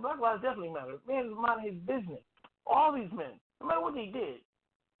matter. Black lives definitely matter. Man is minding his business. All these men, no matter what they did,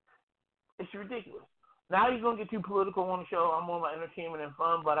 it's ridiculous. Now you're going to get too political on the show. I'm on my entertainment and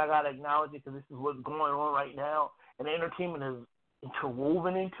fun, but I got to acknowledge it because this is what's going on right now, and the entertainment is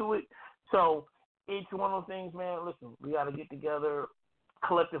interwoven into it. So it's one of those things, man, listen, we got to get together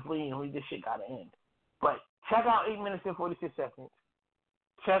collectively, and this shit got to end. But check out 8 minutes and 46 seconds.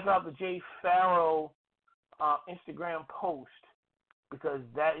 Check out the Jay Pharoah Instagram post because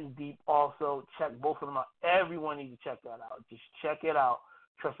that is deep also. Check both of them out. Everyone needs to check that out. Just check it out.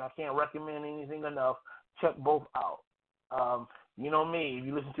 Trust me, I can't recommend anything enough. Check both out. You know me, if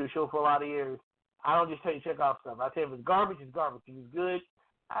you listen to a show for a lot of years, I don't just tell you check out stuff. I tell you if it's garbage, it's garbage. If it's good,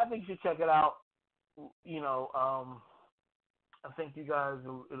 I think you should check it out. I think you guys,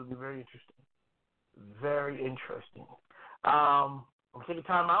 it'll be very interesting. Very interesting. I'm taking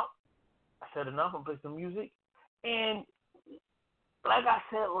time out. I said enough. I'm going to play some music. And like I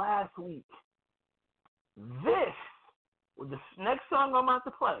said last week, with the next song I'm about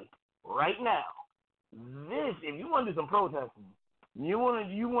to play right now, if you want to do some protesting, you want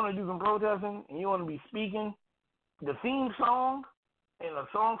to do some protesting, and you want to be speaking, the theme song and the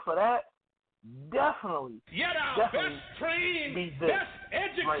song for that, definitely. Yet our best trained, best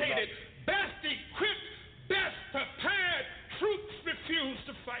educated, best equipped, best prepared troops refuse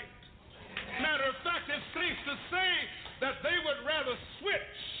to fight. Matter of fact, it's safe to say that they would rather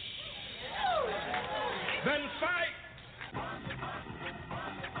switch than fight.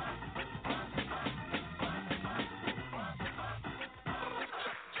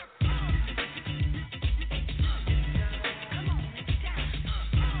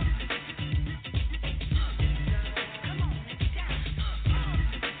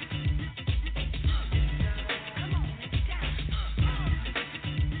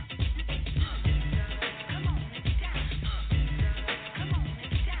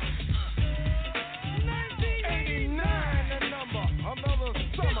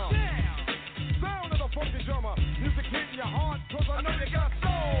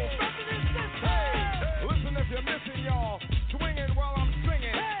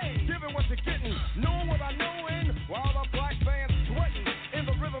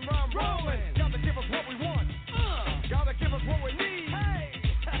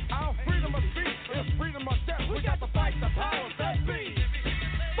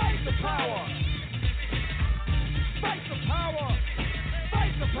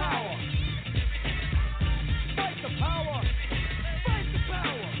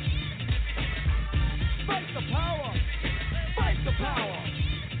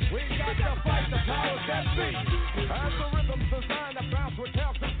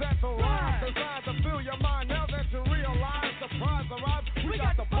 Is that the rhyme designed to fill your mind? Now that you realize the prize arrives, we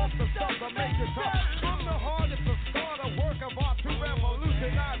got the bump the stuff to make it tough. I'm the hardest to start a work of art to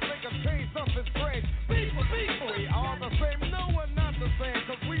revolutionize, make a change, something strange. People, we are the same. No, we're not the same,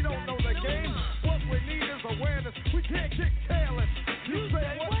 cause we don't know the game. What we need is awareness. We can't get careless. You say,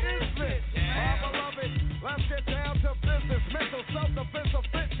 what is this? My beloved, let's get down to business. Mental self-defense of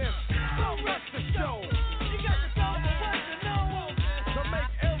fitness. Don't rush the show. You got to go for what you know. To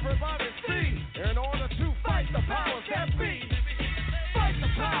make everybody see. In order to fight the powers that be. Fight the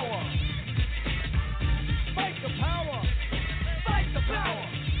power. Fight the power. Fight the power.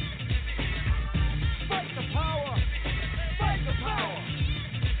 Fight the power. Fight the power.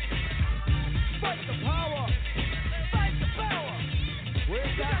 Fight the power. Fight the power. We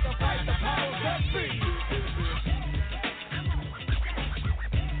got to fight the powers that be.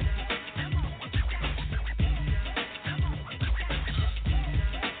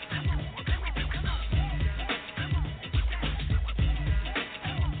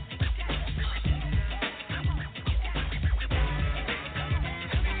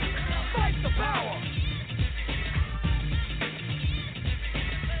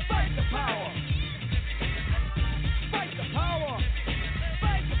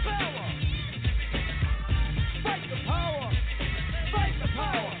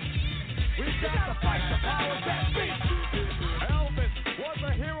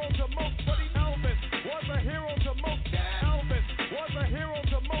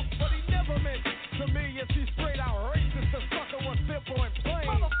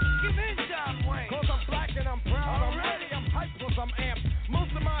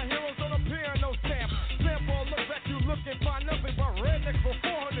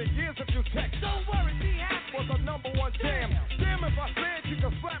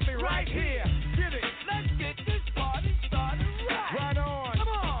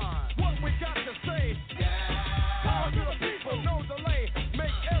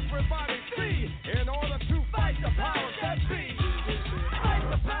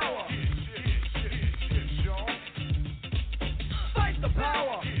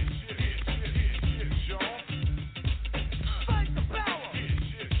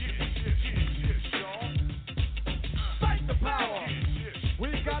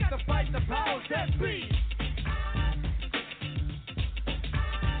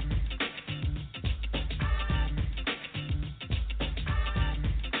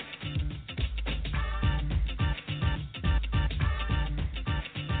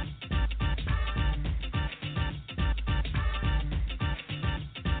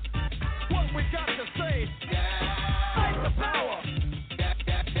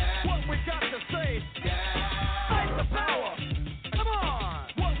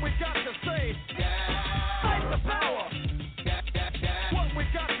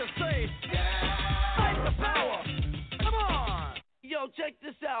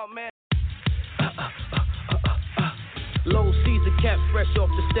 Low season kept fresh off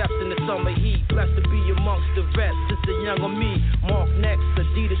the steps in the summer heat. Blessed to be amongst the rest. It's a young on me. Mark next,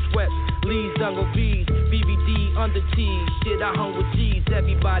 Adidas sweats. Lee's Dungle V's. BBD under T's. Shit, I hung with G's.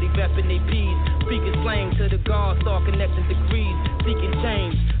 Everybody reppin' they P's. Speaking slang to the guards. Start connecting degrees. Seeking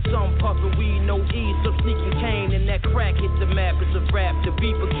change. Some puffin' weed, no ease. Some sneaking cane. And that crack hit the map. It's a rap. The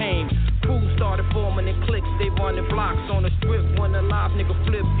beeper came. Crews started forming in cliques. They running blocks on the strip. When a live nigga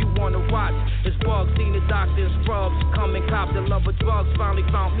flip, you wanna watch. It's bugs. Seen the doctor and scrubs. Come and cop the love of drugs. Finally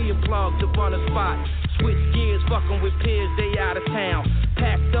found me a plug to run a spot. Switch gears, fucking with peers, they out of town.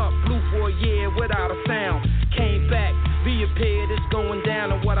 Packed up, flew for a year without a sound. Came back, reappeared, it's going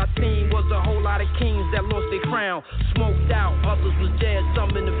down. And what I seen was a whole lot of kings that lost their crown. Smoked out, others was dead,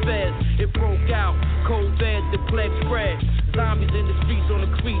 some in the feds. It broke out, cold beds, the plague spread. Zombies in the streets on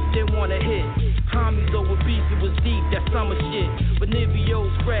the creek, they wanna hit. Homies over beef, it was deep, that summer shit. But Nivio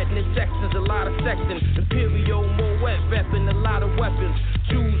spreading in sections, a lot of sexing. Imperial, more wet, repping a lot of weapons.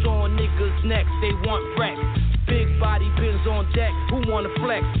 Jews on niggas' necks, they want wreck. Big body bins on deck, who wanna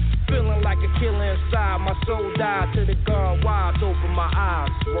flex? Feeling like a killer inside, my soul died to the guard wide, open my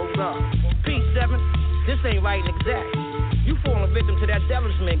eyes, rolled up. P7, this ain't right and exact. You falling victim to that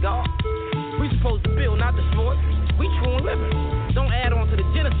devilishment, God. We supposed to build, not destroy. We true and living. Don't add on to the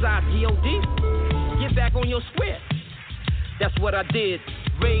genocide, G.O.D. Get back on your square. That's what I did.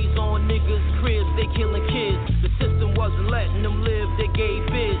 Raised on niggas' cribs, they killing kids. The system wasn't letting them live, they gave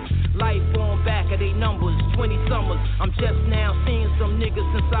bids. Life on back of they numbers, 20 summers. I'm just now seeing some niggas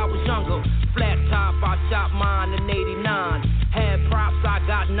since I was younger. Flat top, I shot mine in 89. Had props, I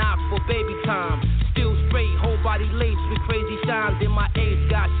got knocked for baby time. Still straight, whole body body laced with crazy shines. And my ace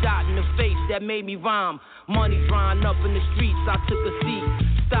got shot in the face that made me rhyme. Money drying up in the streets, I took a seat.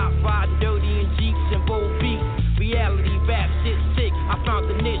 Stop riding dirty in Jeeps and bold beats. Reality rap, shit sick. I found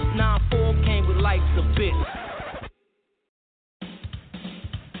the niche. 9-4 came with life's a bitch.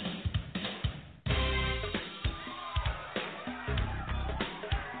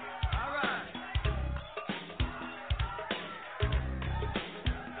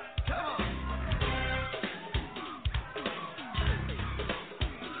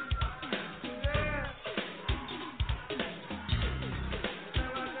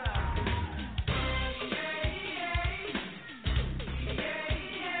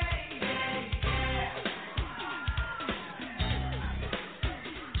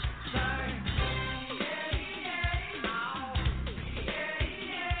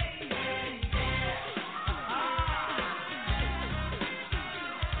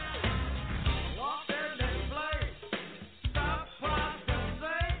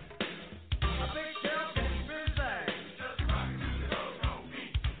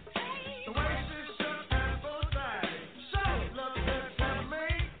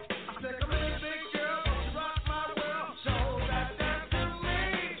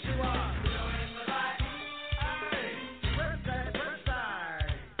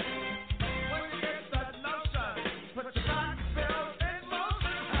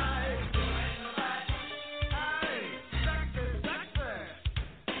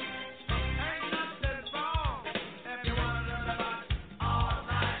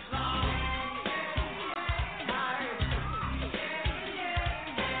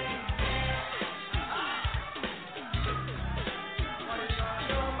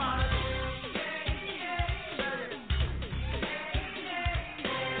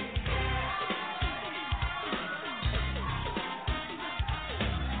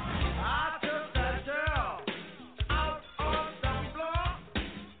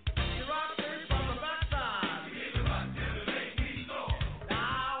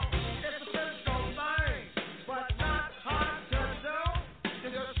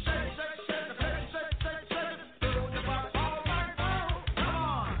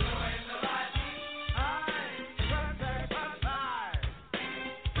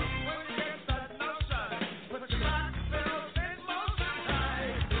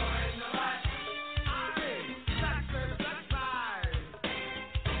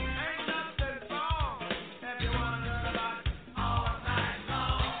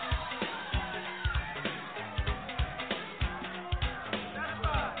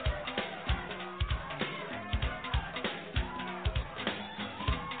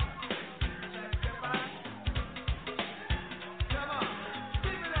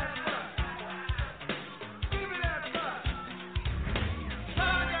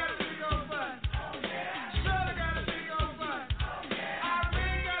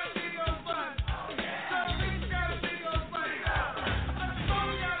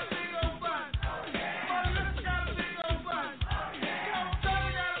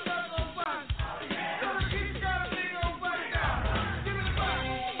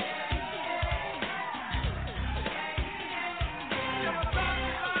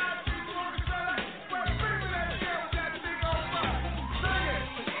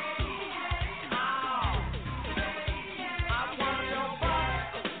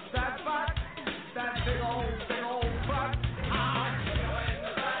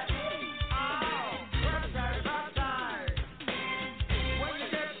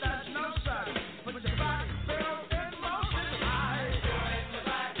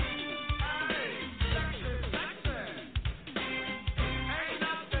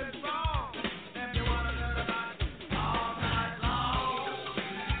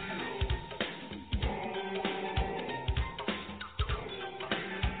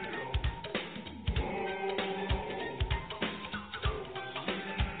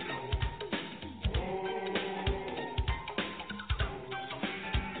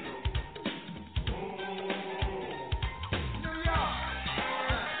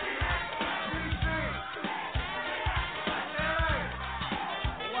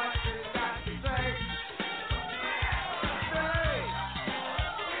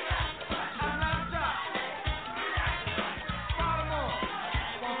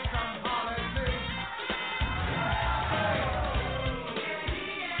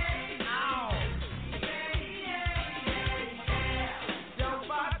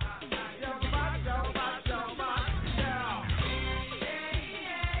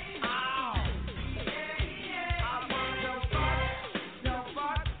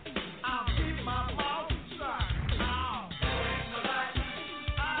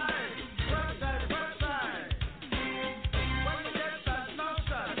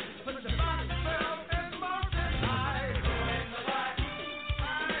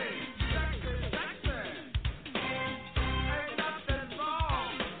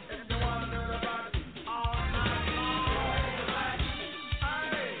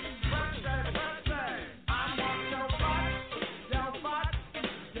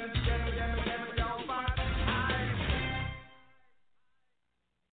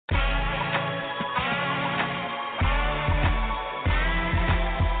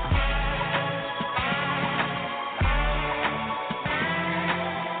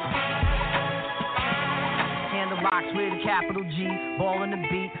 rocks with a capital G, ball in the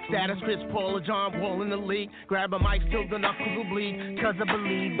beat. Status Chris Paul or John Wall in the league. Grab a mic till the knuckles will bleed. Cause I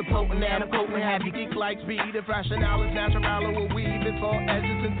believe the potent man I'm quoting have you geek like speed. If rationale is natural or weave, it's all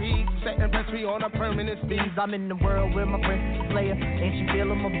edges and beats. Setting press me on a permanent speed. I'm in the world where my prince is player. Ain't you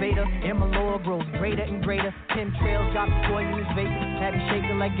feeling my beta? And my lore grows greater and greater. 10 trails got the poisonous vapor. Have you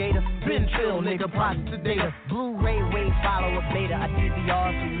shaking like Gator. Been chill, nigga, process the data. Blu-ray wave follow a beta. I DVR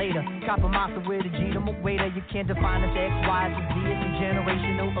for later. Cop a monster with a G to my waiter. You can't define us X, Y, to Z. It's a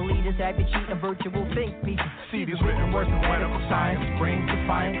generational elitist. Have you cheating virtual think pieces. See these written words of medical science. Brains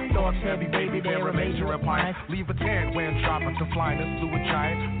defiant. Thoughts heavy, baby, they're a major appliance. Leave a tan when dropping to flying. Fluid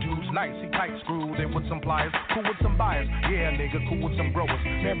giant. Dude's nice, he tight screwed in with some pliers. Cool with some buyers. Yeah, nigga, cool with some growers.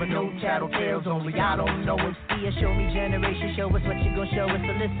 Never know tattletales, only I don't know it. Yeah, show me generation, show us what you gon' show us.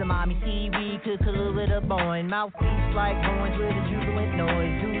 So listen, mommy, seaweed, could collude with a boy. Mouthpiece like coins with a jubilant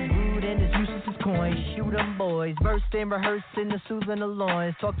noise. Who's rude and as useless as coins? Shoot 'em boys, burst and rehearse in the soothing the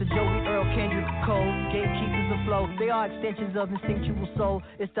loins. Talk to Joey, Earl, Kendrick, Cole, gatekeepers of flow. They are extensions of instinctual soul.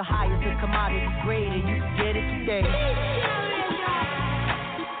 It's the highest of commodity grade, and you can get it today.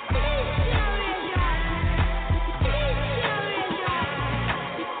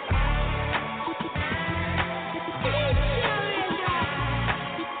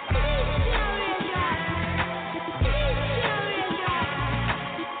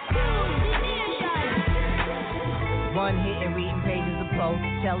 One hit and reading pages of flow.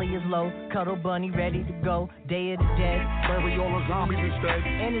 Telly is low, cuddle bunny ready to go. Day of the dead, bury all the zombies instead.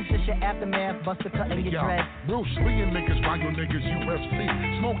 And it's just your aftermath, buster cutting your dread. Bruce Lee and niggas, Ryo niggas,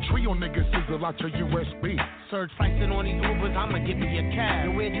 UFC. Smoke trio niggas, sizzle out your USB. Surge pricing on these Ubers, I'ma give me a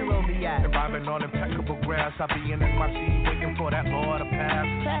cab. Where'd your Roby at? Vibing on impeccable grass, I be in NYC waiting for that law to pass.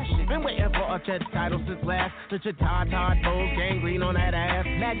 Been waiting for a TED title since last. Such a Todd Bowles, gangrene on that ass.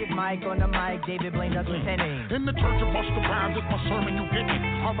 Magic Mike on the mic, David Blaine Douglas Henning. In the church of Busta Rhymes, it's my sermon, you get it.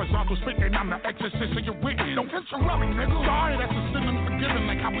 Horizontal speaking, I'm the exorcist of your witness. Don't interrupt me, nigga. Sorry, that's a sin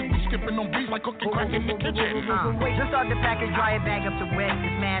unforgiven. Like how we be skipping on beats like cooking crack in the kitchen. Wait, just start the package, dry it back up to wet.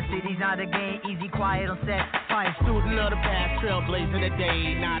 This mad city's not a game, easy, quiet on set. Fine student of the past, trailblazing the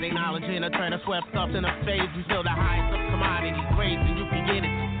day. Not acknowledging a trend of swept up in a phase. We feel the highest of commodity grades, and you can get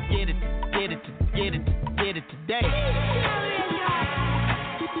it, get it, get it, get it, get it today.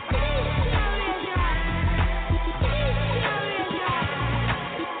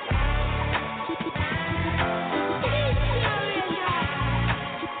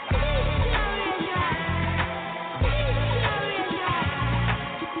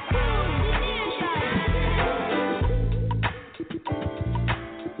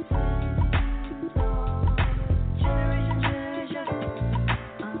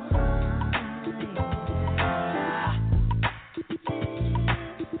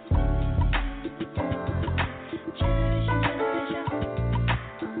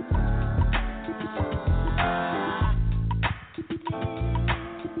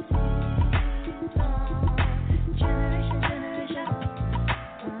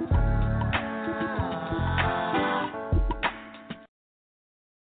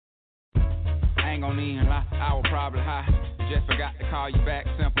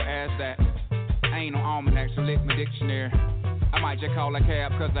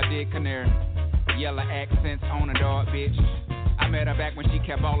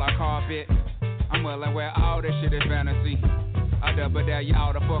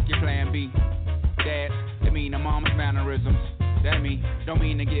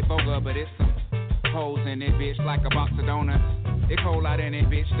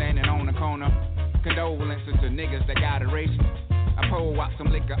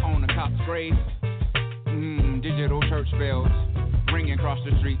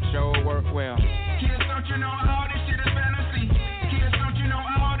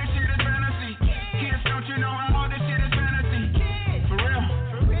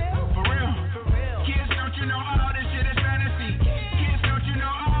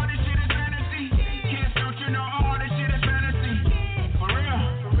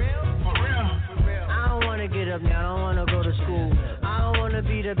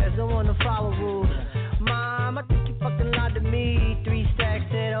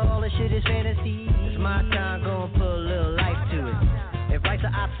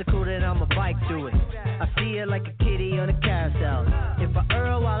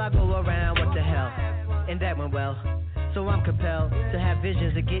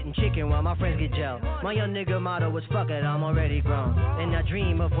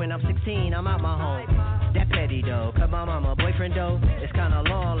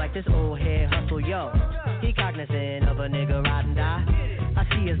 Cognizant of a nigga riding die. I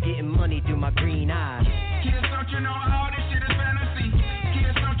see us getting money through my green eyes. Kids, don't you know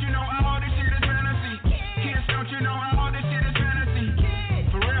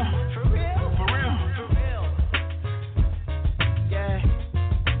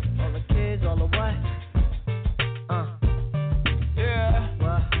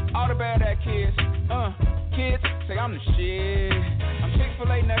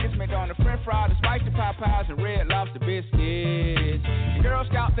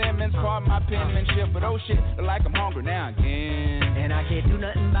out famines, caught my penmanship, but oh shit, like I'm hungry now again. And I can't do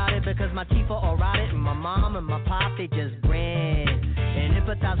nothing about it because my teeth are all rotted, and my mom and my pop, they just grin. And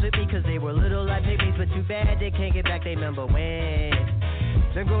empathize with me because they were little like pygmies, but too bad they can't get back, they remember when.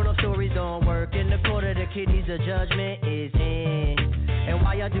 The grown-up stories don't work, in the court of the kiddies, the judgment is in. And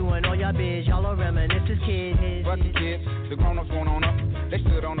while y'all doing all y'all biz, y'all are reminisce as kids. But the kids, the grown-ups going on up, they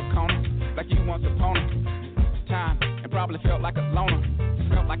stood on the corner, like you once upon a time, and probably felt like a loner,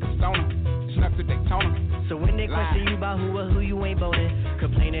 felt like a stoner, snuck to Daytona. So when they question you about who or who you ain't boning,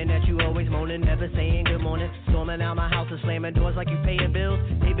 complaining that you always moaning, never saying good morning, storming out my house and slamming doors like you paying bills,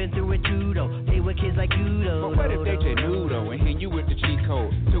 they been through it too though, they were kids like you though. But what if they just knew though, and hit you with the cheat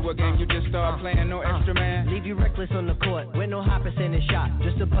code, to a game you just start playing no extra man? Leave you reckless on the court, with no high percentage shot,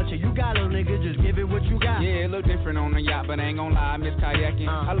 just a bunch of you got little niggas, just give it what you got. Yeah, a little different on the yacht, but I ain't gon' lie, I miss kayaking.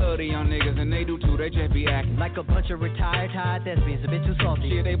 I love the young niggas and they do too, they just be acting like a bunch of retired tired thespians, a bit too salty.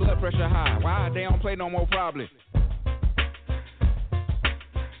 Shit, they blood pressure high, why they don't play no more probably?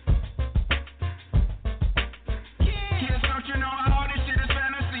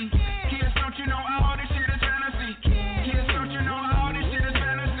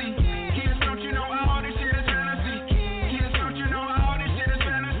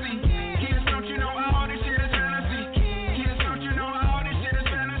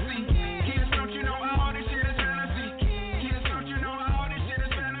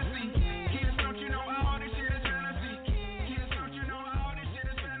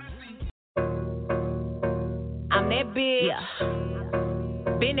 That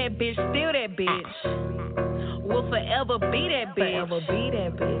bitch, been that bitch, still that bitch. Will forever be that bitch. Forever be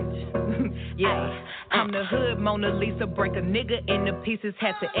that bitch. Yeah, I'm the hood Mona Lisa, break a nigga into pieces.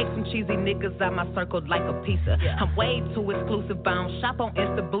 Had to X some cheesy niggas out my circle like a pizza. I'm way too exclusive, I don't shop on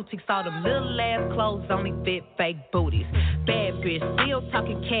Insta boutiques. All them little ass clothes only fit fake booties. Bad bitch, still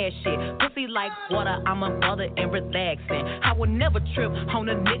talking cash shit. Pussy like water, I'm a mother and relaxing. I would never trip on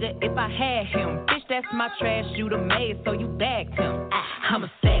a nigga if I had him. Bitch, that's my trash, you the maid, so you bagged him. I'm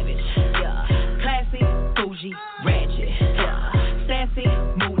a savage, yeah. Classy, bougie, ratchet, yeah. Sassy,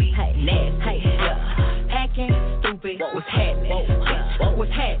 moody, nasty, yeah. Acting stupid, what's happening? Bitch,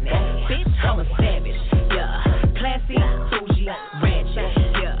 what's happening? Bitch, I'm a savage, yeah. Classy, bougie, ratchet,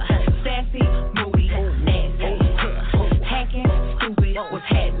 yeah. Sassy, moody, nasty, yeah. Hacking, stupid, what's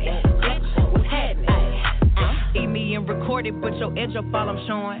happening? Bitch, what's happening? Eat me and record it, but your edge up all I'm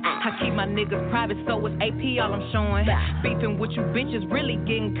showing. I keep my niggas private, so it's AP all I'm showing. Beefing with you bitches really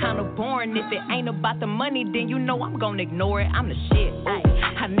getting kinda boring. If it ain't about the money, then you know I'm gonna ignore it. I'm the shit.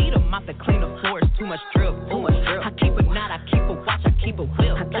 I need a mop to clean the floors, too much drip. I keep a knot, I keep a watch, I keep a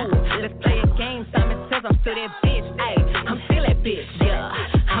whip. Let's play a game, Simon says I'm still that bitch. I'm still that bitch, yeah.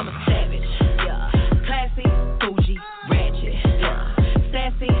 I'm a savage, yeah. Classy, bougie, ratchet, yeah.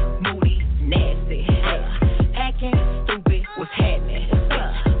 Sassy, moody, nasty, yeah. Acting stupid, what's happening?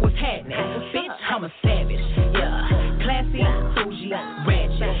 What's happening? Bitch, I'm a savage, yeah. Classy, bougie,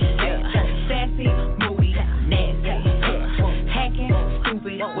 ratchet, yeah. Sassy, moody, nasty, yeah. Hacking,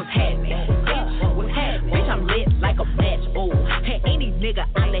 stupid, what's happening? Bitch, what's happening? Bitch, I'm lit like a match, ooh. And any nigga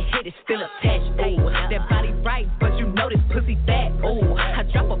on the head is still attached, ooh. That body right, but you know this pussy fat, ooh. I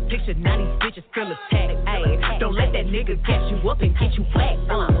drop a picture, now these bitches feel attacked, ayy. Don't let that nigga catch you up and get you whacked,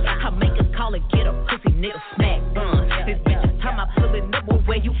 I make a call and get a pussy nigga smack, This bitch is time I pull it up,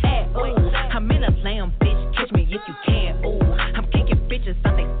 where you at, ooh. I'm in a lamb, bitch, catch me if you can, ooh. I'm kicking bitches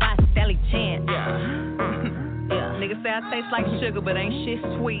out they spot, Sally Chan, yeah. Niggas say I taste like sugar, but ain't shit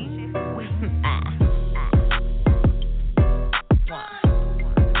sweet.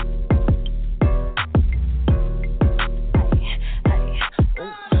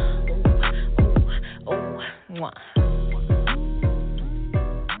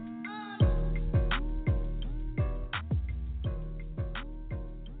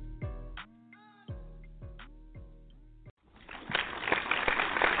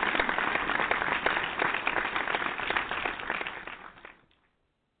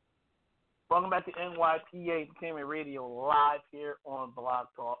 Welcome back to NYPA Entertainment Radio live here on Blog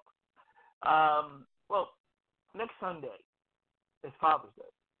Talk. Well, next Sunday is Father's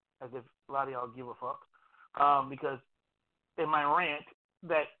Day, as if a lot of y'all give a fuck. Because in my rant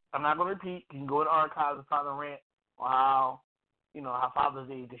that I'm not going to repeat, you can go to archives and find the rant on how, how Father's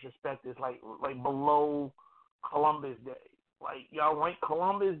Day disrespect is like below Columbus Day. Like, y'all rank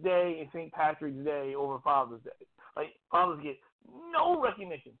Columbus Day and St. Patrick's Day over Father's Day. Like, fathers get no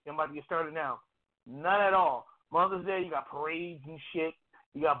recognition. I'm about to get started now. None at all. Mother's Day, you got parades and shit.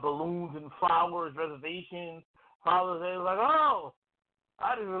 You got balloons and flowers, reservations. Father's Day is like, oh,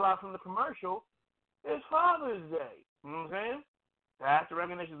 I didn't realize from the commercial, it's Father's Day. You know what I'm saying? That's the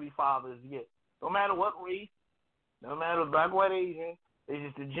recognition we fathers get. No matter what race, no matter black, white, Asian, it's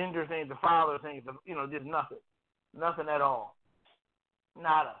just the gender thing, the father thing, just nothing. Nothing at all.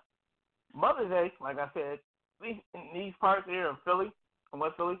 Nada. Mother's Day, like I said, in these parts here in Philly, in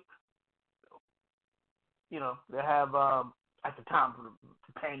West Philly, they have, at the time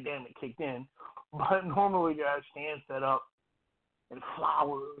the pandemic kicked in, but normally they have stands set up and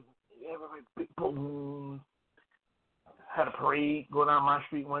flowers, like big balloons. Had a parade go down my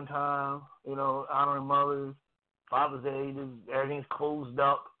street one time, honoring mothers. Father's Day, everything's closed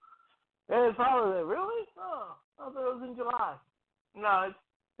up. Hey, it's Father's Day, really? Oh, I thought it was in July. No, it's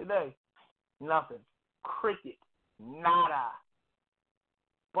today. Nothing. Cricket. Nada.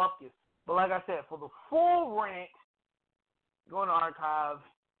 Buckets. But like I said, for the full rant, go in the archives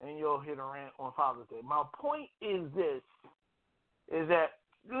and you'll hear the rant on Father's Day. My point is this, is that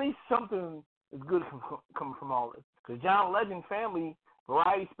at least something is good coming from all this. Because John Legend Family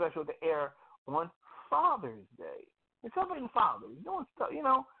Variety Special to air on Father's Day. It's celebrating fathers. Doing stuff,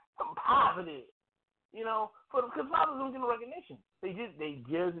 something positive. Because fathers don't get no recognition. They just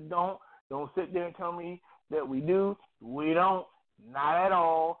don't sit there and tell me that we do. We don't. Not at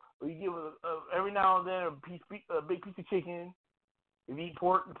all. We give every now and then a big piece of chicken. If you eat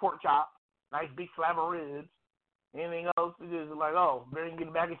pork chop, nice big slab of ribs. Anything else is just like, better than get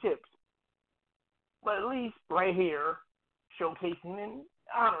a bag of chips. But at least right here, showcasing and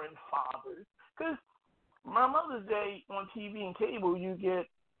honoring fathers. Because my Mother's Day on TV and cable, you get,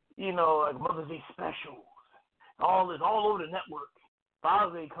 like Mother's Day specials. All this, all over the network.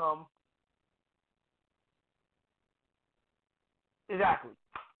 Father's Day come. Exactly.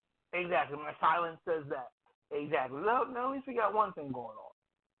 My silence says that. Exactly. Now at least we got one thing going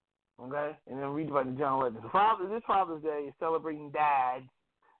on. Okay? And then read about the John Legend. This Father's Day is celebrating dads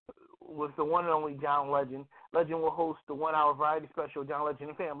with the one and only John Legend. Legend will host the 1-hour variety special, John Legend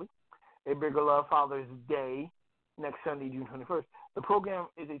and Family, A Bigger Love Father's Day, next Sunday, June 21st. The program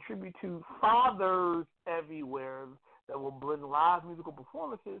is a tribute to fathers everywhere that will blend live musical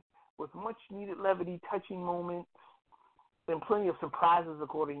performances with much-needed levity, touching moments, and plenty of surprises,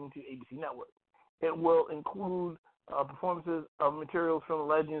 according to ABC Network. It will include performances of materials from the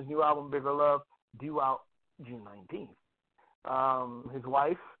Legend's new album, Bigger Love, due out June 19th. His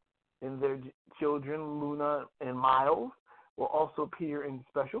wife and their children, Luna and Miles, will also appear in the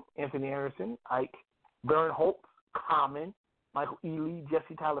special. Anthony Anderson, Ike, Baron Holtz, Common, Michael Ealy,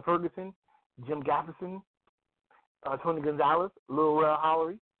 Jesse Tyler Ferguson, Jim Gafferson, Tony Gonzalez, Lil Rel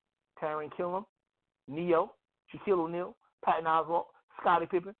Howery, Taron Killam, Neo, Shaquille O'Neal, Patton Oswalt, Scottie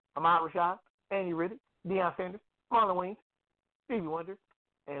Pippen, Ahmad Rashad, Andy Riddick, Deion Sanders, Marlon Wayans, Stevie Wonder,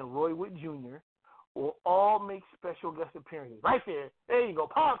 and Roy Wood Jr. will all make special guest appearances. Right there. There you go.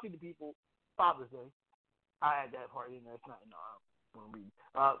 Power to the people. Father's Day. I had that part in there. It's not, I don't want to read.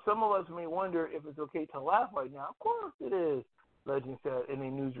 Some of us may wonder if it's okay to laugh right now. Of course it is, Legend said in a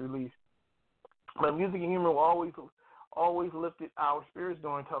news release. But music and humor will always lifted our spirits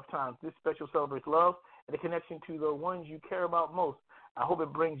during tough times. This special celebrates love and the connection to the ones you care about most. I hope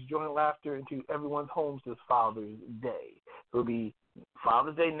it brings joy and laughter into everyone's homes this Father's Day. It'll be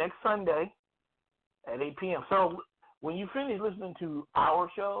Father's Day next Sunday at 8 p.m. So when you finish listening to our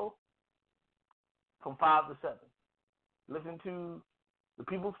show from 5 to 7, listen to the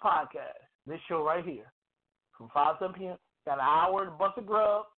People's Podcast, this show right here, from 5 to 7 p.m. Got an hour to bust a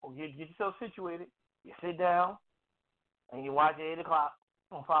grub or get yourself situated. You sit down and you watch at 8 o'clock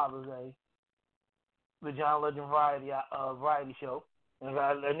on Father's Day, the John Legend variety show. And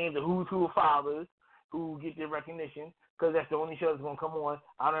I named the Who's Who of Fathers who get their recognition because that's the only show that's going to come on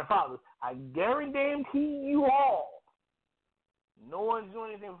honoring fathers. I guarantee you all, no one's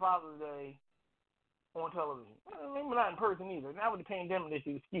doing anything for Father's Day on television. Maybe not in person either. Now with the pandemic, that's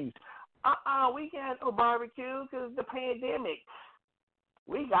the excuse. We can't have a barbecue because the pandemic.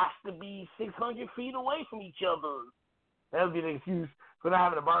 We got to be 600 feet away from each other. That would be the excuse for not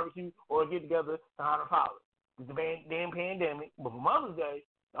having a barbecue or a get-together to honor fathers. It's the damn pandemic. But for Mother's Day,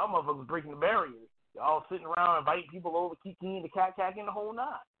 y'all motherfuckers breaking the barriers. Y'all sitting around inviting people over, kicking the cat-cacking the whole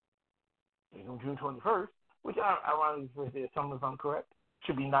night. It's on June 21st, which ironically, if I'm correct,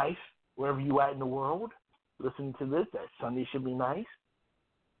 should be nice wherever you at in the world. Listening to this, that Sunday should be nice.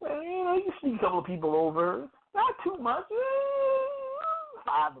 Well, you can sneak a couple of people over. Not too much.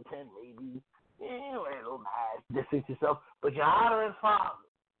 5 to 10 maybe. A little nice. Distance yourself. But you're honoring fathers.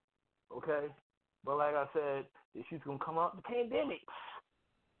 Okay? But like I said, the issue's going to come up. The pandemic.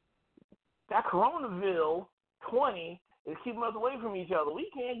 That Coronaville 20 is keeping us away from each other. We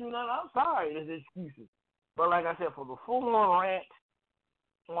can't do nothing. I'm sorry. There's excuses. But like I said, for the full-on rant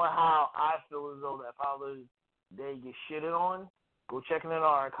on how I feel as though that Father's Day gets shitted on, Go check in the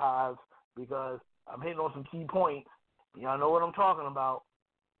archives because I'm hitting on some key points. Y'all know what I'm talking about.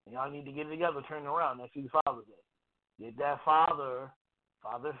 Y'all need to get it together, turn it around. Next week's Father's Day. Get that father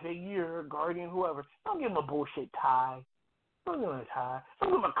figure, guardian, whoever. Don't give him a bullshit tie. Don't give him a tie. Don't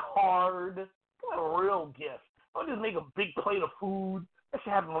give him a card. Give him a real gift. Don't just make a big plate of food. That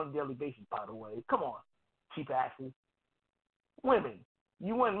should happen on a daily basis, by the way. Come on, cheap asses. Women,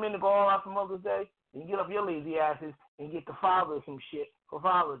 you want men to go all out for Mother's Day? Then get up your lazy asses and get the father some shit for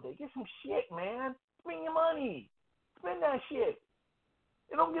Father's Day. Get some shit, man. Spend your money. Spend that shit.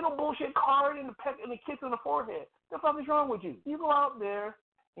 You don't get no bullshit card and the kiss on the forehead. What the fuck is wrong with you? You go out there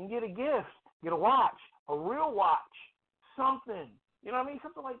and get a gift. Get a watch. A real watch. Something. You know what I mean?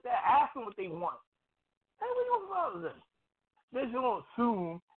 Something like that. Ask them what they want. Hey, what do you want for Father's Day? They just don't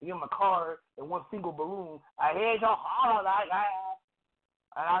assume you give them a card and one single balloon. I hear your heart. I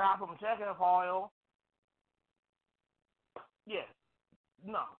got some checking foil. Yeah.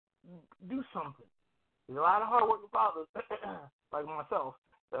 No. Do something. There's a lot of hard-working fathers, like myself,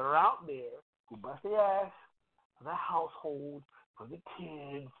 that are out there who bust their ass for the household, for the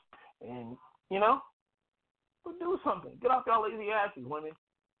kids, and, you know, do something. Get off y'all lazy asses, women.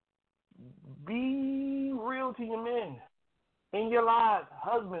 Be real to your men in your lives,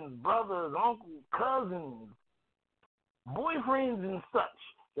 husbands, brothers, uncles, cousins, boyfriends, and such,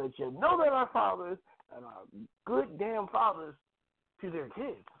 that you know that are fathers and are good damn fathers to their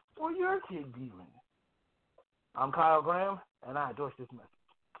kids, or your kids even. I'm Kyle Graham, and I endorse this message.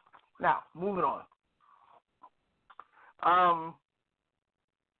 Now, moving on.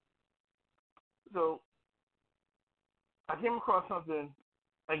 So, I came across something,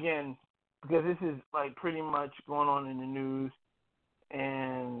 again, because this is, like, pretty much going on in the news,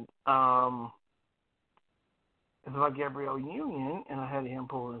 and it's about Gabrielle Union, and I had him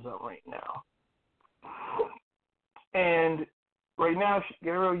pull this up right now. And right now,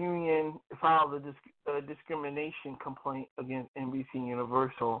 Gabrielle Union filed a discrimination complaint against NBC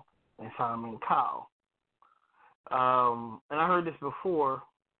Universal and Simon Cowell. And I heard this before,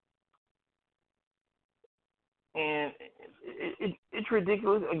 and it's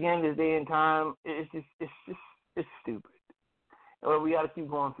ridiculous. Again, this day and time, it's stupid. And we got to keep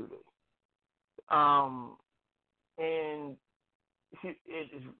going through this. And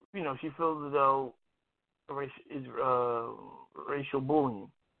she feels as though is racial bullying.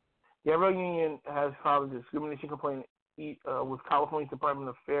 Gabrielle Union has filed a discrimination complaint with California's Department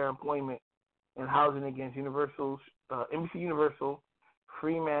of Fair Employment and Housing against NBC Universal,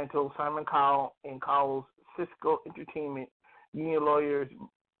 Fremantle, Simon Cowell, and Cowell's Cisco Entertainment. Union lawyers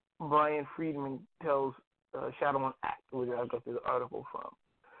Brian Friedman tells Shadow on Act, which I got this article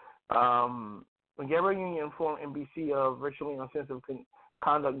from. When Gabrielle Union informed NBC of racially insensitive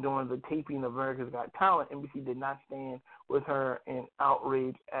conduct during the taping of America's Got Talent, NBC did not stand with her in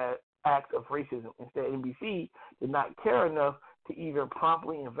outrage at acts of racism. Instead, NBC did not care enough to either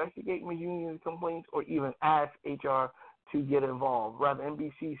promptly investigate Ms. Union's complaints or even ask HR to get involved. Rather,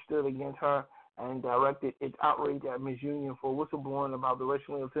 NBC stood against her and directed its outrage at Ms. Union for whistleblowing about the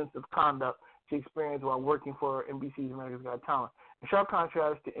racially offensive conduct she experienced while working for NBC's America's Got Talent. In sharp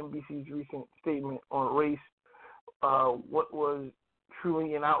contrast to NBC's recent statement on race, what was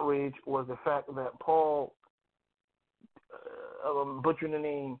truly an outrage was the fact that Paul, butchering the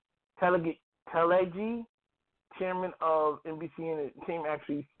name, Telegi, chairman of NBC and the team,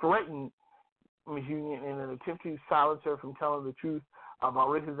 actually threatened Ms. Union in an attempt to silence her from telling the truth about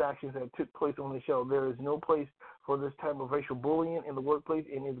racist actions that took place on the show. There is no place for this type of racial bullying in the workplace,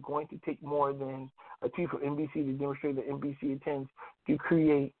 and it's going to take more than a tweet from NBC to demonstrate that NBC intends to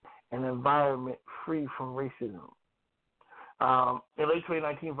create an environment free from racism. In late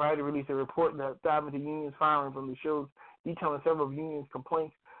 2019, Variety released a report that dived into unions firing from the shows, detailing several of unions'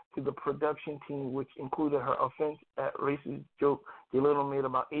 complaints to the production team, which included her offense at racist joke DeLittle made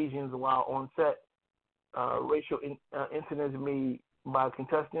about Asians while on set, racial incidents made by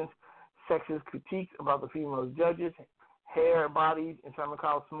contestants, sexist critiques about the female judges, hair, bodies, and Simon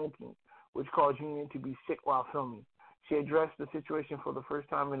Cowell smoking, which caused Union to be sick while filming. She addressed the situation for the first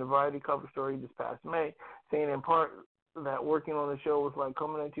time in a Variety cover story this past May, saying in part that working on the show was like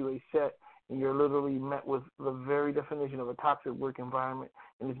coming into a set and you're literally met with the very definition of a toxic work environment,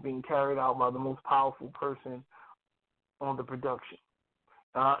 and it's being carried out by the most powerful person on the production.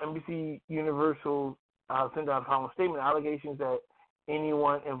 NBC Universal sent out a following statement. Allegations that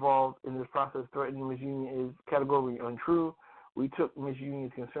anyone involved in this process threatening Ms. Union is categorically untrue. We took Ms.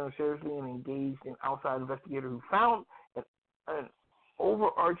 Union's concern seriously and engaged an outside investigator who found an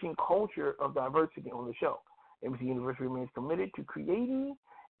overarching culture of diversity on the show. NBC Universal remains committed to creating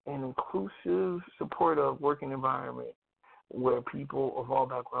an inclusive, supportive working environment where people of all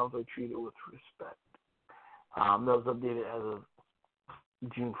backgrounds are treated with respect. That was updated as of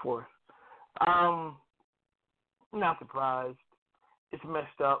June 4th. Not surprised. It's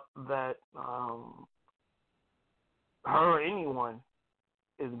messed up that her or anyone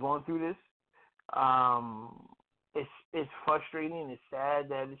is going through this. It's frustrating. It's sad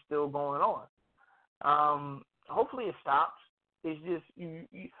that it's still going on. Hopefully it stops. It's just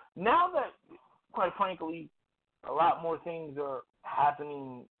now that, quite frankly, a lot more things are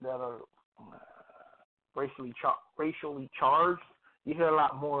happening that are racially charged. You hear a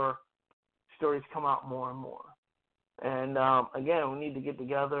lot more stories come out more and more. And again, we need to get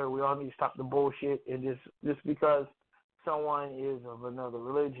together. We all need to stop the bullshit. And just because someone is of another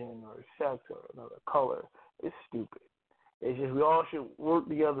religion or sex or another color, it's stupid. It's just we all should work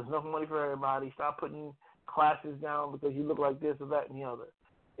together. There's enough money for everybody. Stop putting classes down because you look like this or that and the other.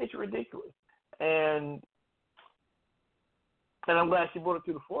 It's ridiculous. And I'm glad she brought it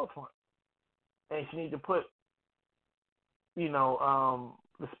to the forefront. And she needs to put,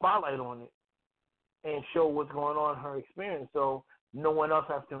 the spotlight on it and show what's going on in her experience so no one else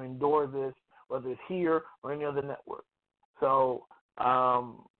has to endure this, whether it's here or any other network. So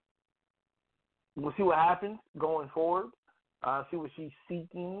we'll see what happens going forward, see what she's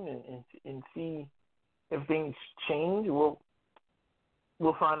seeking and see if things change. We'll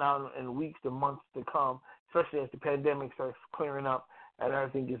find out in weeks to months to come, especially as the pandemic starts clearing up and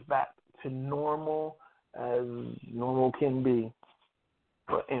everything gets back to normal as normal can be.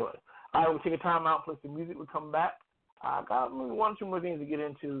 But anyway, all right, we'll take a time out, play some music, we'll come back. I got maybe one or two more things to get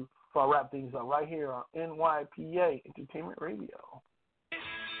into before I wrap things up right here on NYPA Entertainment Radio.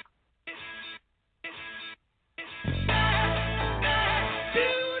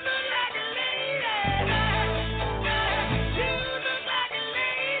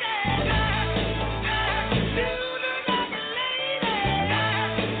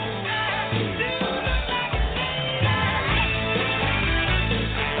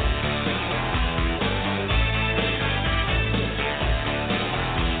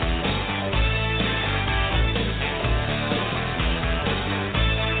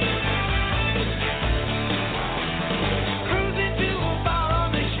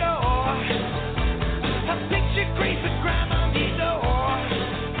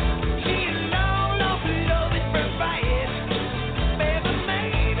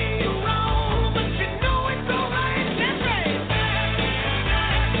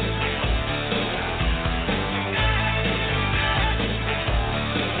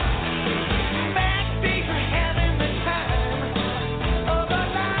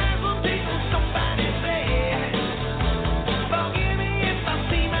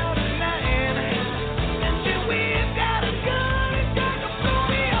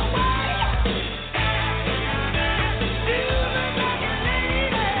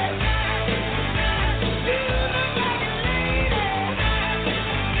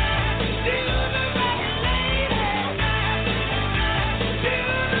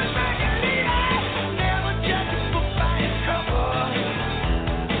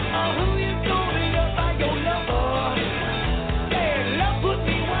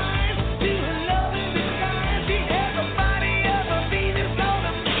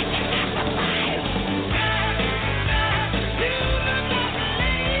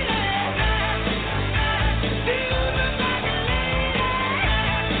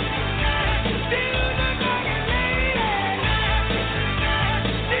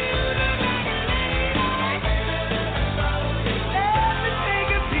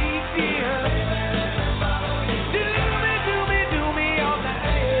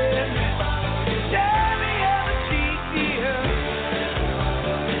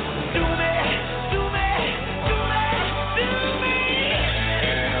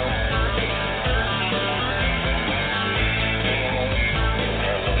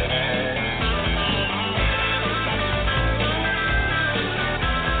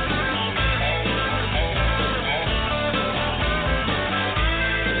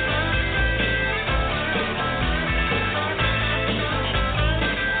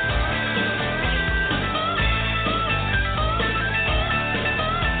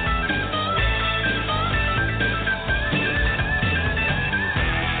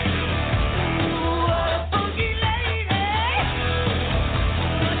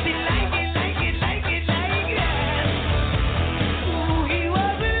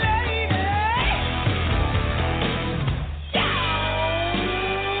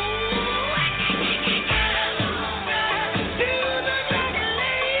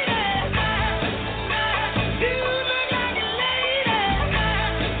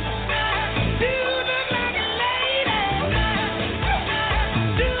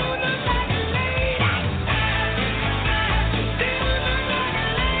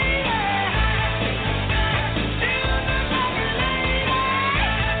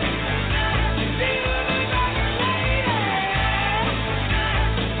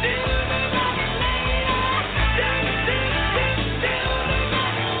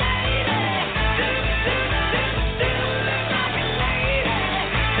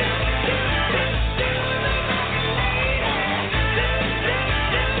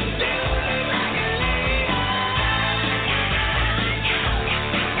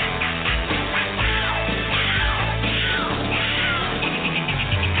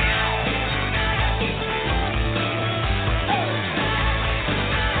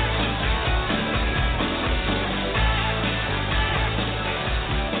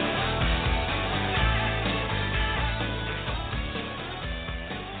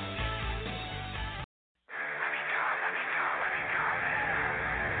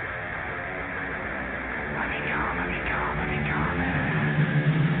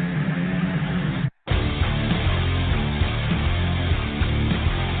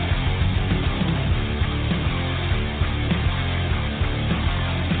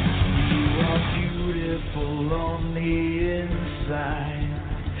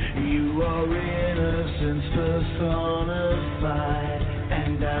 personified,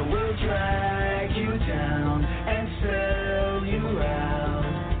 and I will drag you down and sell you out.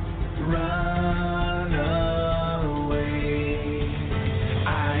 Run away.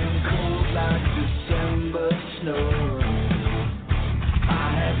 I am cold like December snow. I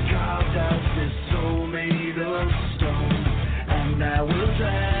have carved out this soul made of stone, and I will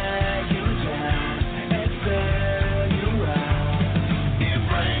drag you down and sell you out. You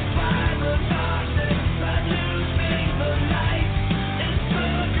break by the darkness, like losing the light.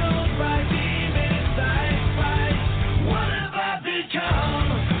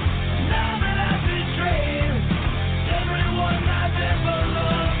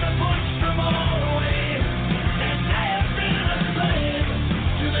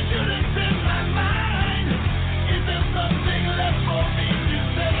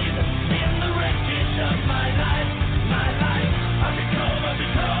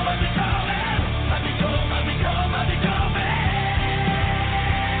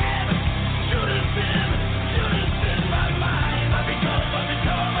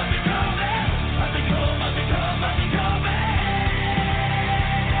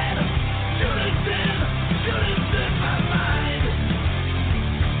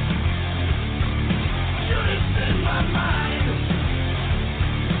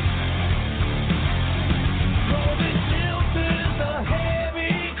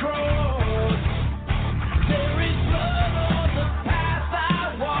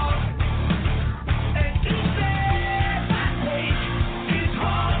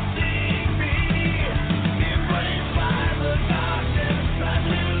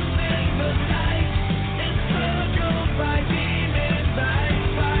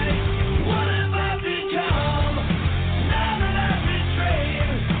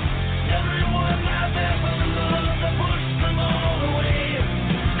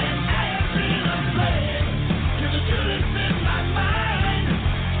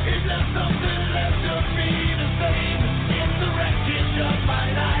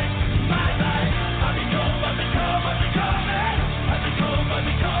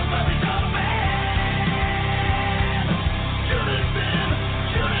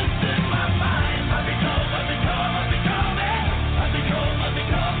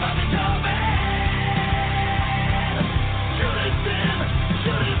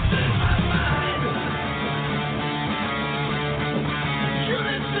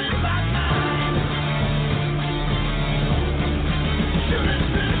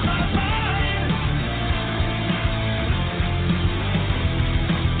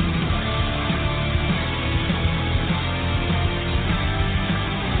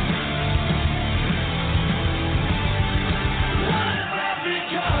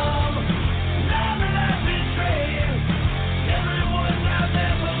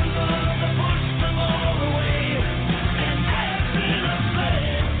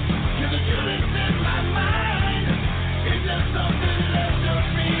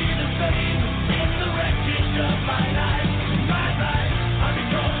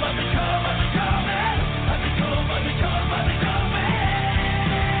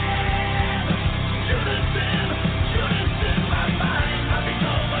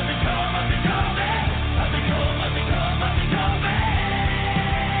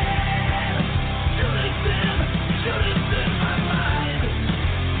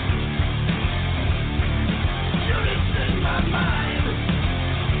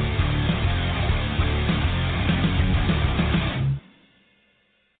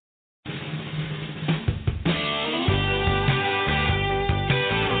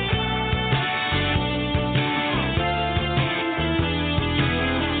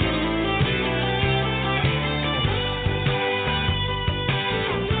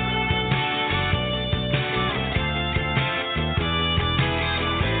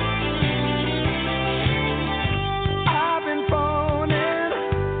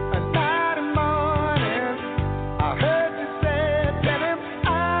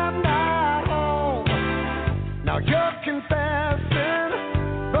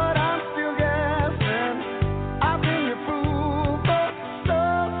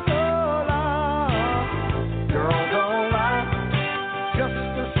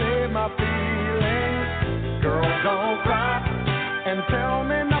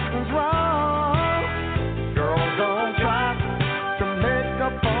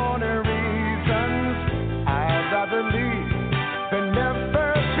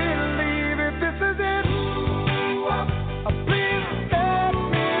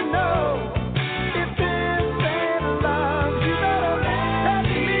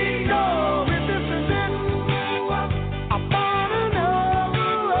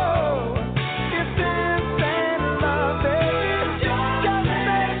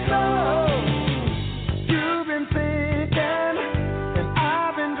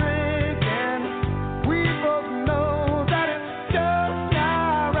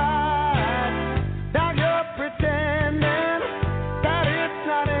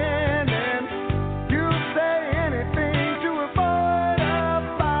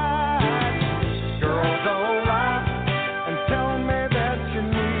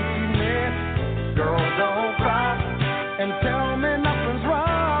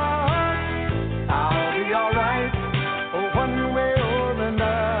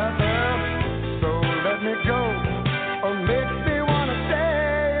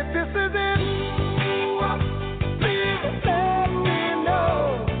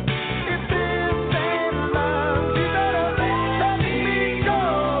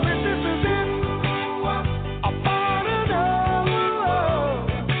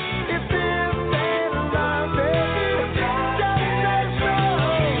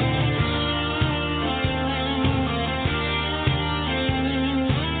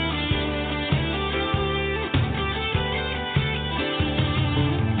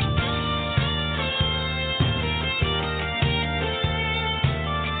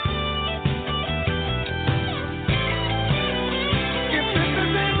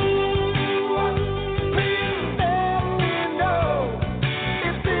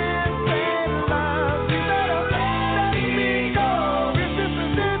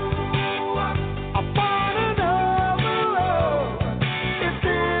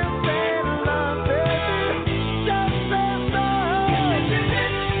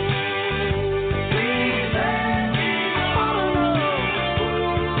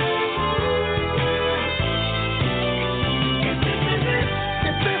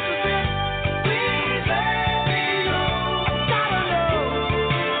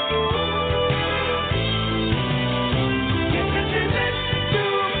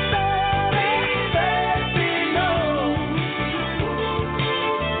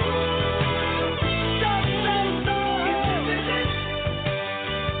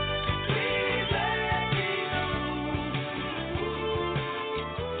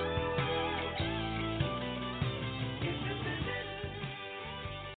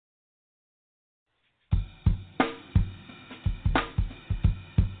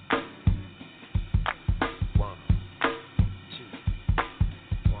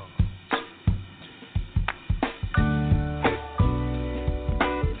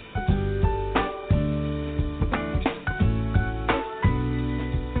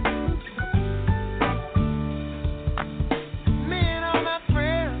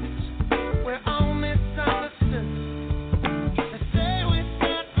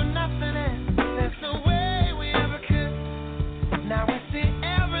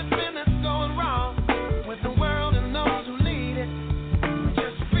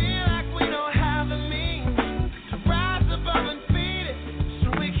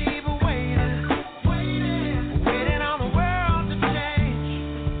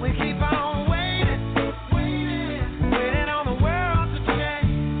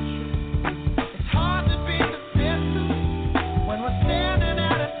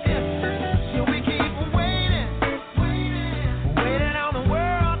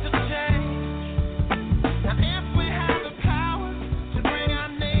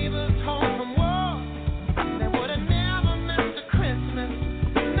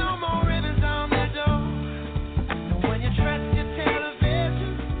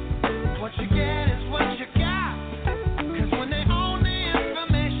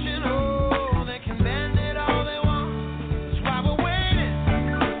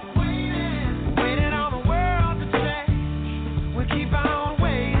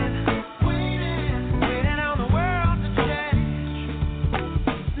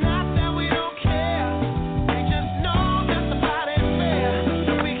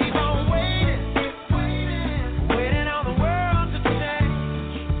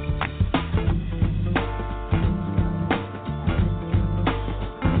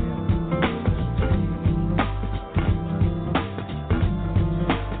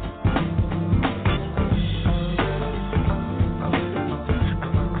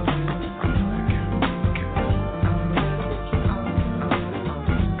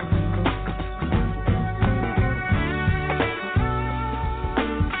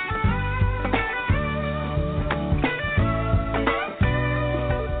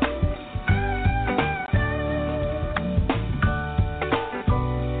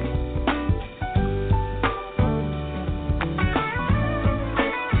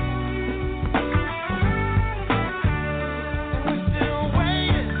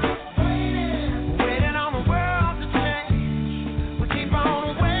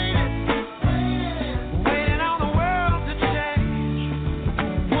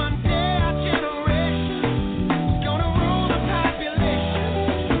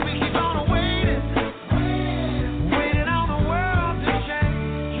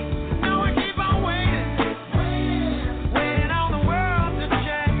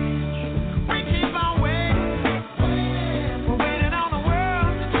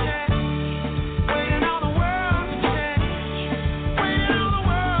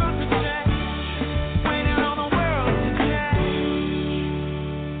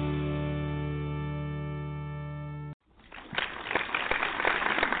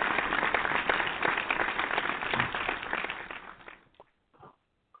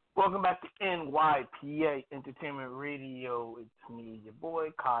 Welcome back to NYPA Entertainment Radio. It's me, your boy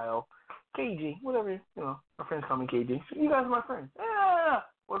Kyle, KG, whatever, my friends call me KG. You guys are my friends. Yeah,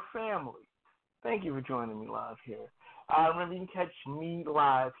 we're family. Thank you for joining me live here. Remember, you can catch me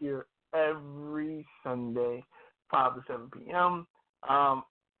live here every Sunday, 5 to 7 p.m.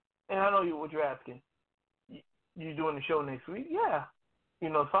 And I know what you're asking. You doing the show next week? Yeah.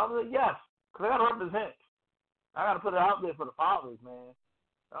 Father, yes, because I got to represent. I got to put it out there for the fathers, man.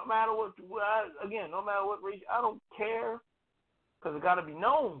 No matter what, no matter what race, I don't care, because it got to be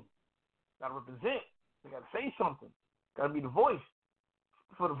known. Got to represent. You got to say something. Got to be the voice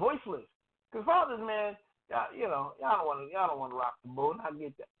for the voiceless. Because fathers, man, y'all don't want to rock the boat, and I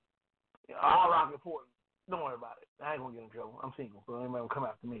get that. I'll rock it for you. Don't worry about it. I ain't gonna get in trouble. I'm single, so anybody will come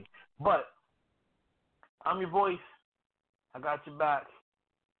after me. But I'm your voice. I got your back.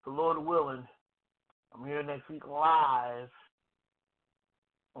 The Lord willing, I'm here next week live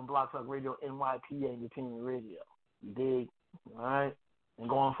on Block Talk Radio, NYPA Entertainment Radio. You dig? All right? And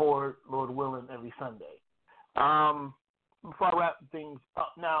going forward, Lord willing, every Sunday. Before I wrap things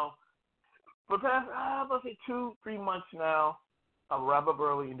up now, for the past, let's say 2-3 months now, I'll wrap up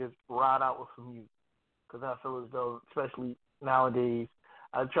early and just ride out with some music. Because I feel as though, especially nowadays,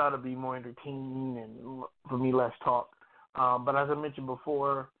 I try to be more entertaining and, for me, less talk. But as I mentioned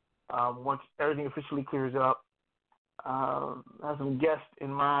before, once everything officially clears up, I have some guests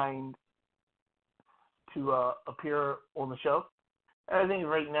in mind to appear on the show. Everything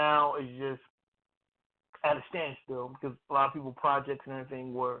right now is just at a standstill because a lot of people's projects and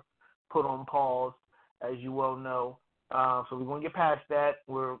everything were put on pause, as you well know. So we're going to get past that.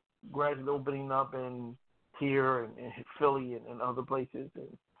 We're gradually opening up in here and Philly and other places.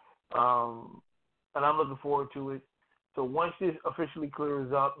 And I'm looking forward to it. So once this officially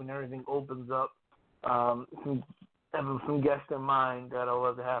clears up and everything opens up, having some guests in mind that I'd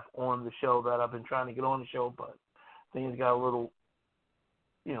love to have on the show that I've been trying to get on the show, but things got a little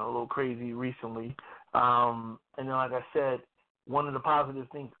crazy recently. And then, like I said, one of the positive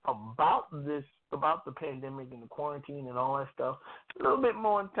things about the pandemic and the quarantine and all that stuff, a little bit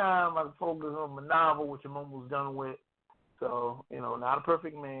more time I can focus on my novel, which I'm almost done with. So, not a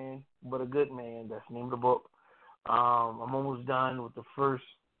perfect man, but a good man. That's the name of the book. I'm almost done with the first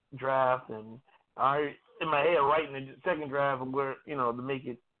draft, and I in my head writing the second draft and where to make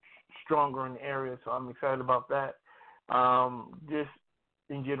it stronger in the area. So I'm excited about that. Just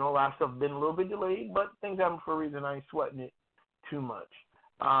in general, a lot of stuff been a little bit delayed, but things happen for a reason. I ain't sweating it too much.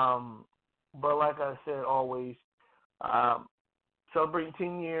 But like I said, always celebrating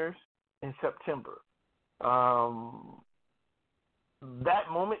 10 years in September.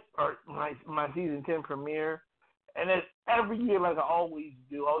 That moment, or my season 10 premiere, and then every year, like I always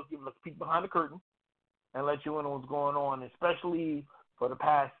do, I always give a peek behind the curtain and let you know what's going on, especially for the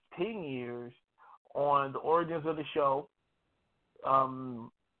past 10 years on the origins of the show,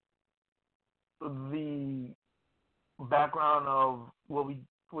 the background of what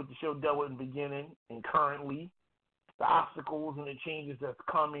the show dealt with in the beginning and currently, the obstacles and the changes that's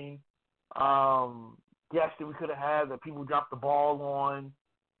coming, guests that we could have had that people dropped the ball on,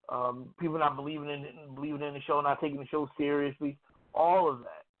 people not believing in the show, not taking the show seriously, all of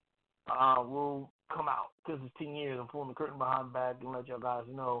that will come out because it's 10 years. I'm pulling the curtain behind back and let y'all guys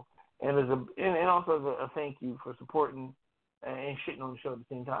know. And also as a thank you for supporting and shitting on the show at the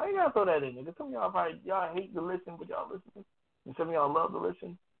same time. I gotta throw that in there because some of y'all hate to listen, but y'all listen, and some of y'all love to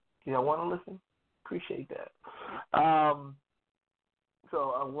listen. Y'all want to listen? Appreciate that.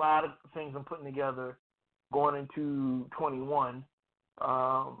 So a lot of things I'm putting together going into 21.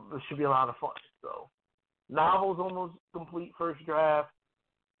 This should be a lot of fun. So novel's almost complete, first draft.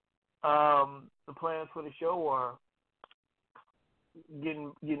 The plans for the show are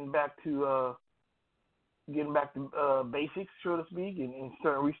getting back to basics, so to speak, and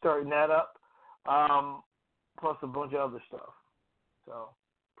restarting that up. Plus a bunch of other stuff. So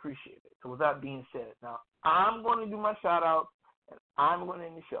appreciate it. So with that being said, now I'm going to do my shout out and I'm going to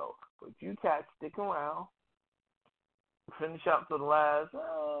end the show. But you cats stick around. Finish up to the last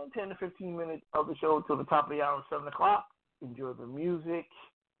 10 to 15 minutes of the show till the top of the hour, 7 o'clock. Enjoy the music.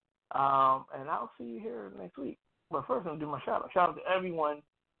 And I'll see you here next week. But first, I'm going to do my shout out. Shout out to everyone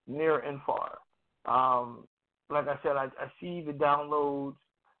near and far. Like I said, I see the downloads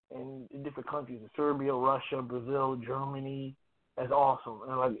in different countries, Serbia, Russia, Brazil, Germany. That's awesome.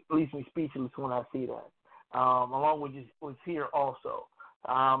 And like, it leaves me speechless when I see that. Along with what's here also.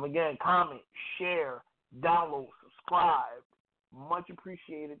 Again, comment, share, download, subscribe. Much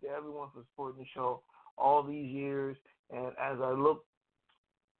appreciated to everyone for supporting the show all these years. And as I look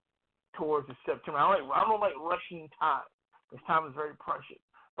towards the September, I don't like rushing time. This time is very precious.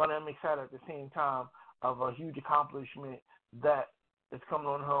 but I'm excited at the same time of a huge accomplishment that is coming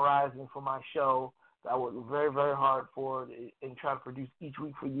on the horizon for my show that I work very, very hard for and try to produce each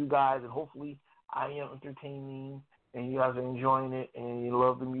week for you guys, and hopefully I am entertaining and you guys are enjoying it and you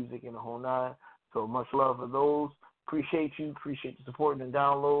love the music and the whole nine. So much love for those. Appreciate you. Appreciate the support and the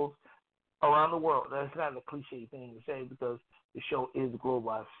downloads around the world. That's not a cliche thing to say because the show is global.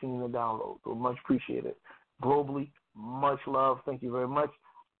 I've seen the downloads, so much appreciated. Globally, much love. Thank you very much.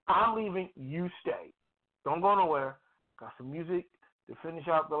 I'm leaving. You stay. Don't go nowhere. Got some music to finish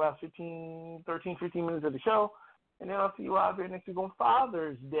out the last 15 minutes of the show, and then I'll see you out there next week on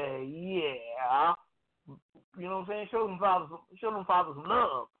Father's Day. Yeah. You know what I'm saying? Show them fathers some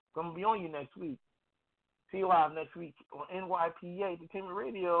love. I'm going to be on you next week. See you live next week on NYPA Entertainment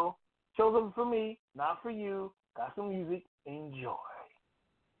Radio. Show them for me, not for you. Got some music. Enjoy.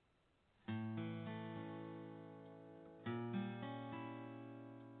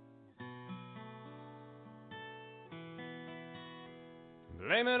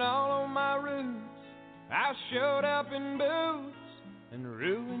 Blame it all on my roots. I showed up in boots and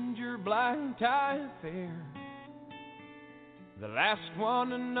ruined your black tie affair. The last one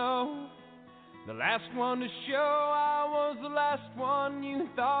to know, the last one to show, I was the last one you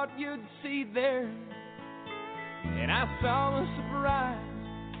thought you'd see there. And I saw the surprise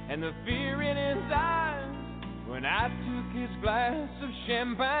and the fear in his eyes when I took his glass of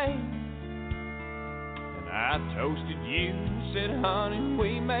champagne. I toasted you, said, honey,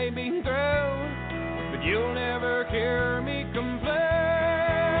 we may be through, but you'll never hear me complain.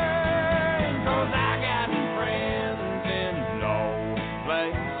 'Cause I got friends in low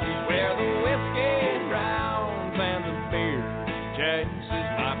places where the whiskey drowns and the beer chases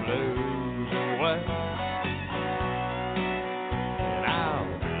my blues away. And I'll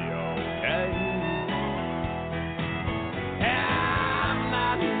be okay. I'm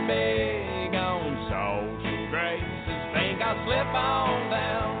not big on social graces. Think I'll slip on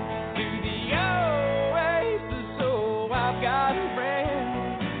down to the oasis. So I've got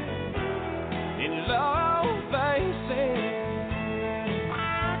friends in low places.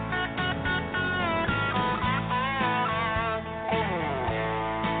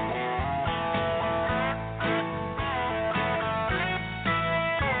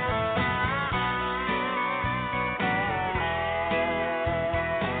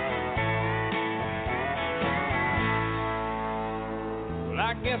 Well,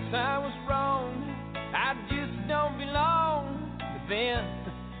 I guess I was wrong. I just don't belong. But then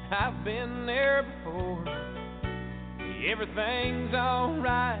I've been there before. Everything's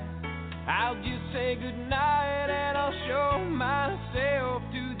alright. I'll just say goodnight and I'll show myself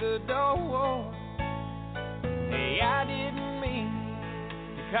to the door. Hey, I didn't mean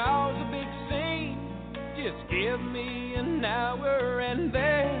to cause a big scene. Just give me an hour and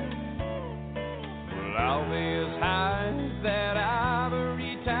then well, all this high that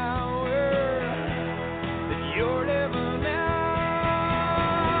ivory tower that you're living on.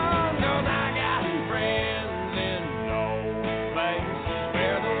 'Cause I got friends in low places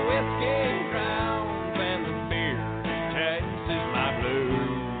where the whiskey drowns and the beer chases my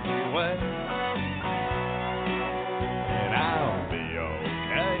blues away. And I'll be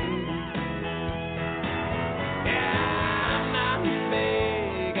okay. Yeah, I'm not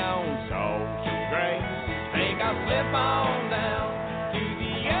big on social grace. Think I'll slip on down to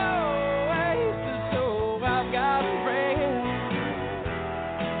the oasis. So I've got friends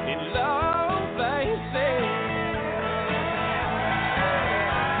in low places.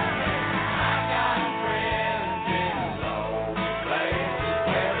 I've got friends in low places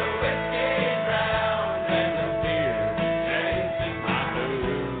where the whiskey drowns and the beer chases my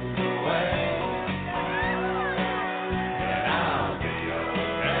blues away. And I'll be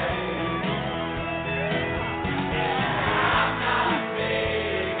okay. I'm not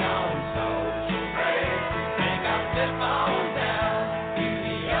big on social grace. Think I'll slip on down to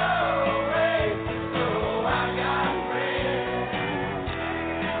the oasis. So I've got friends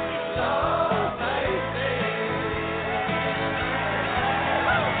in low places.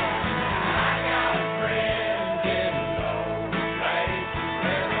 I got friends in low places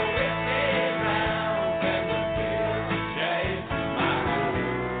where the whiskey drowns and the beer chases my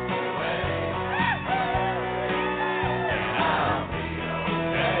blues away. And I'll be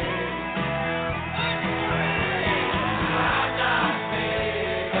okay. I'm not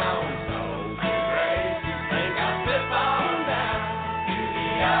big on social grace. Think I'll slip on down to the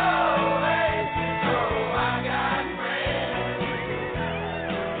oasis. So I got friends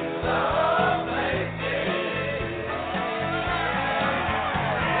in low places.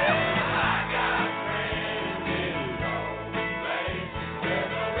 I got friends in low places where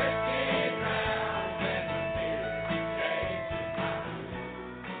the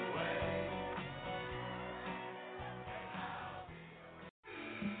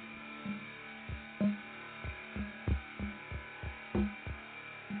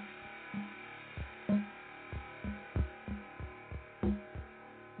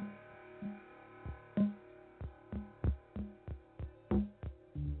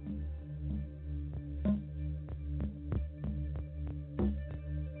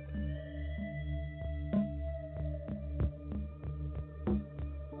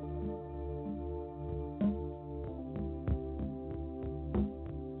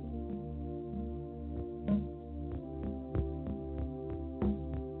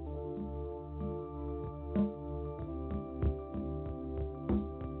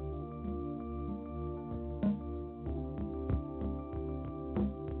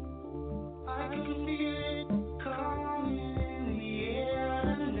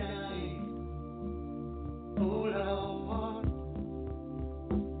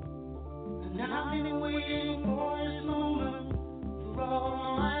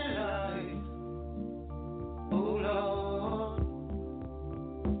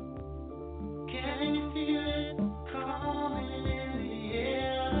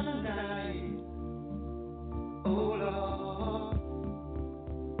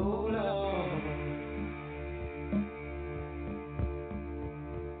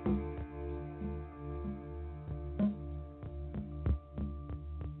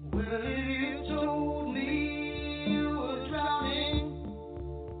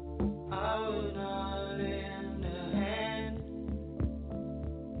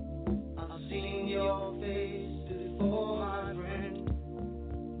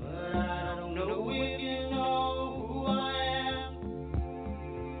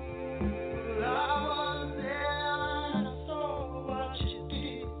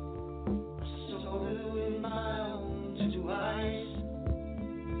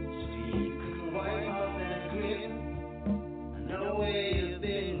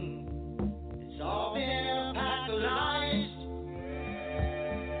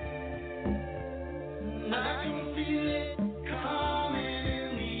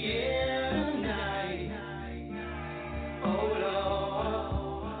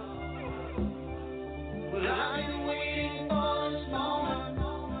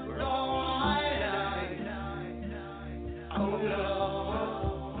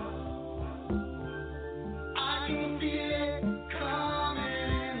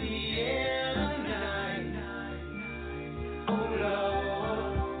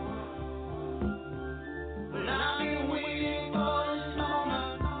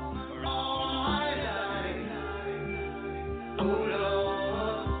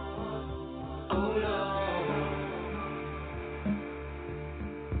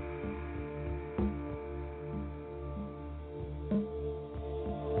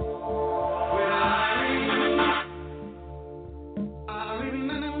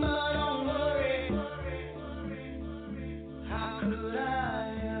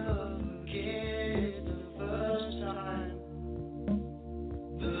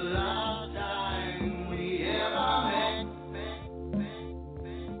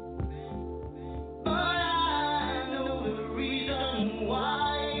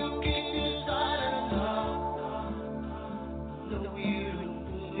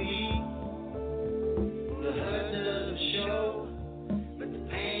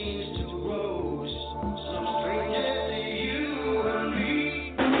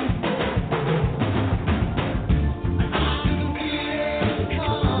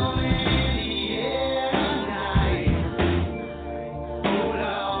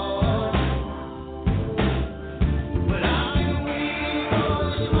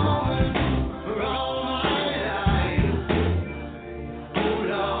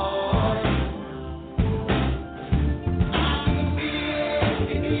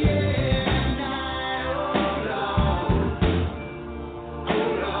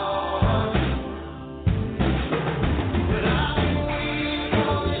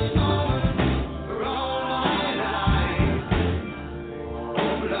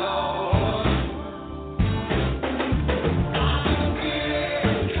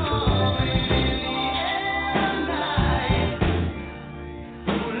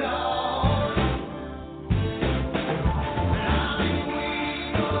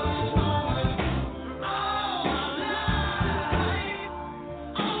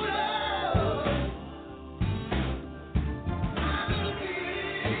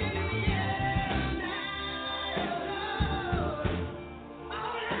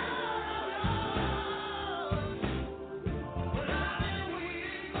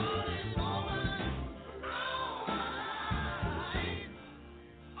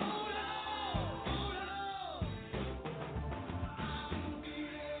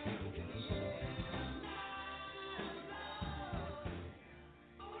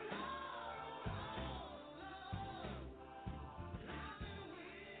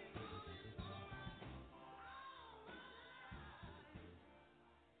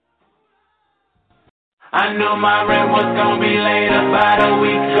I knew my rent was gonna be late about a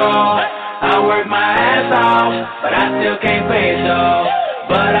week ago. I worked my ass off, but I still can't pay it though.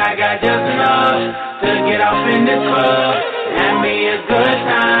 But I got just enough to get off in this club. Have me a good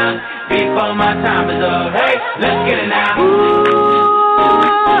time before my time is up. Hey, let's get it now. Ooh,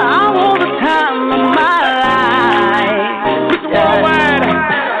 I want the time of my life.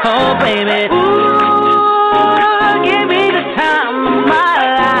 Yeah. Oh, baby. Ooh, give me the time of my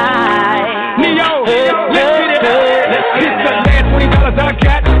life. Neo, let's get it. This is the last $20 I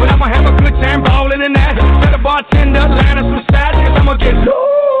got, but I'ma have a good time ballin' in that. Tell the bartender, line us some shots, cause I'ma get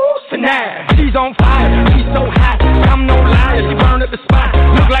loose tonight. She's on fire, she's so hot, I'm no liar, she burned up the spot.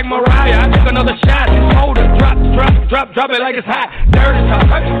 Look like Mariah, I took another shot. Hold her, drop it like it's hot. Dirty talk,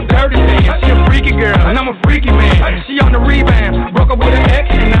 dirty dance. She a freaky girl, and I'm a freaky man. She on the rebound, broke up with an ex,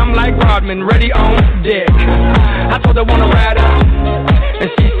 and I'm like Rodman, ready on deck. I told her wanna ride out, and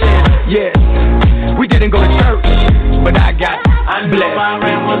she said yes. We didn't go to church, but I got I knew blessed. my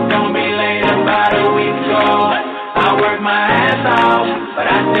rent was gonna be late about a week ago. I worked my ass off, but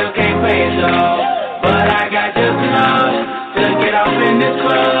I still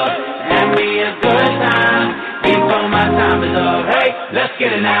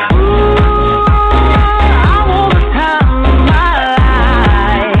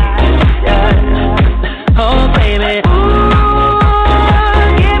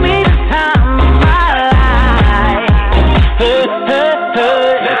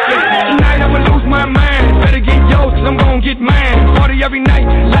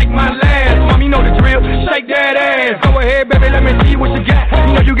like my last. Mom, you know the drill, shake that ass. Go ahead, baby, let me see what you got.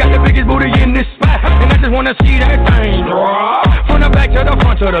 You know you got the biggest booty in this spot, and I just wanna see that thing drop. From the back to the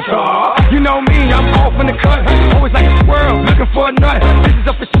front to the top. You know me, I'm off in the cut. Always like a squirrel, looking for a nut. This is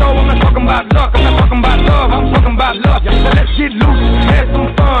up for show, I'm not talking about luck. I'm not talking about love, I'm talking about luck. So let's get loose, have some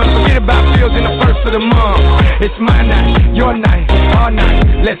fun. Forget about bills in the first of the month. It's my night, your night, our night.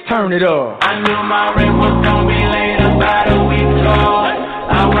 Let's turn it up. I knew my rent was gonna be late about a week ago.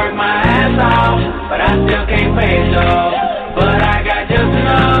 I worked my ass off, but I still can't pay it though. But I got just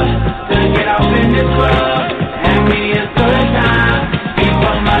enough to get off in this club. Have me a good time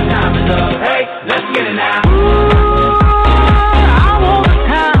before my time is up. Hey, let's get it now.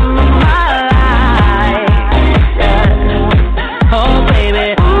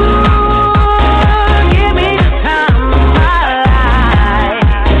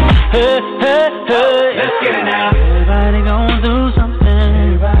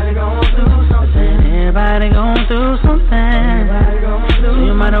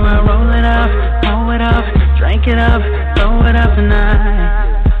 Drink it up, throw it up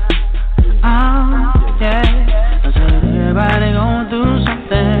tonight. Oh, yeah. I said everybody gon' do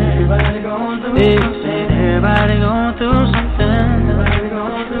something. Everybody gon' do something. Everybody gon' do something.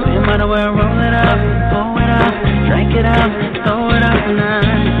 So you might as well roll it up, throw it up, drink it up, throw it up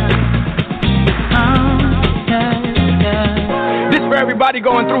tonight. Oh, yeah, yeah. This for everybody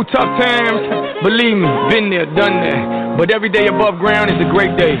going through tough times. Believe me, been there, done that. But every day above ground is a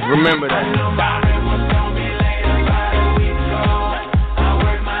great day. Remember that.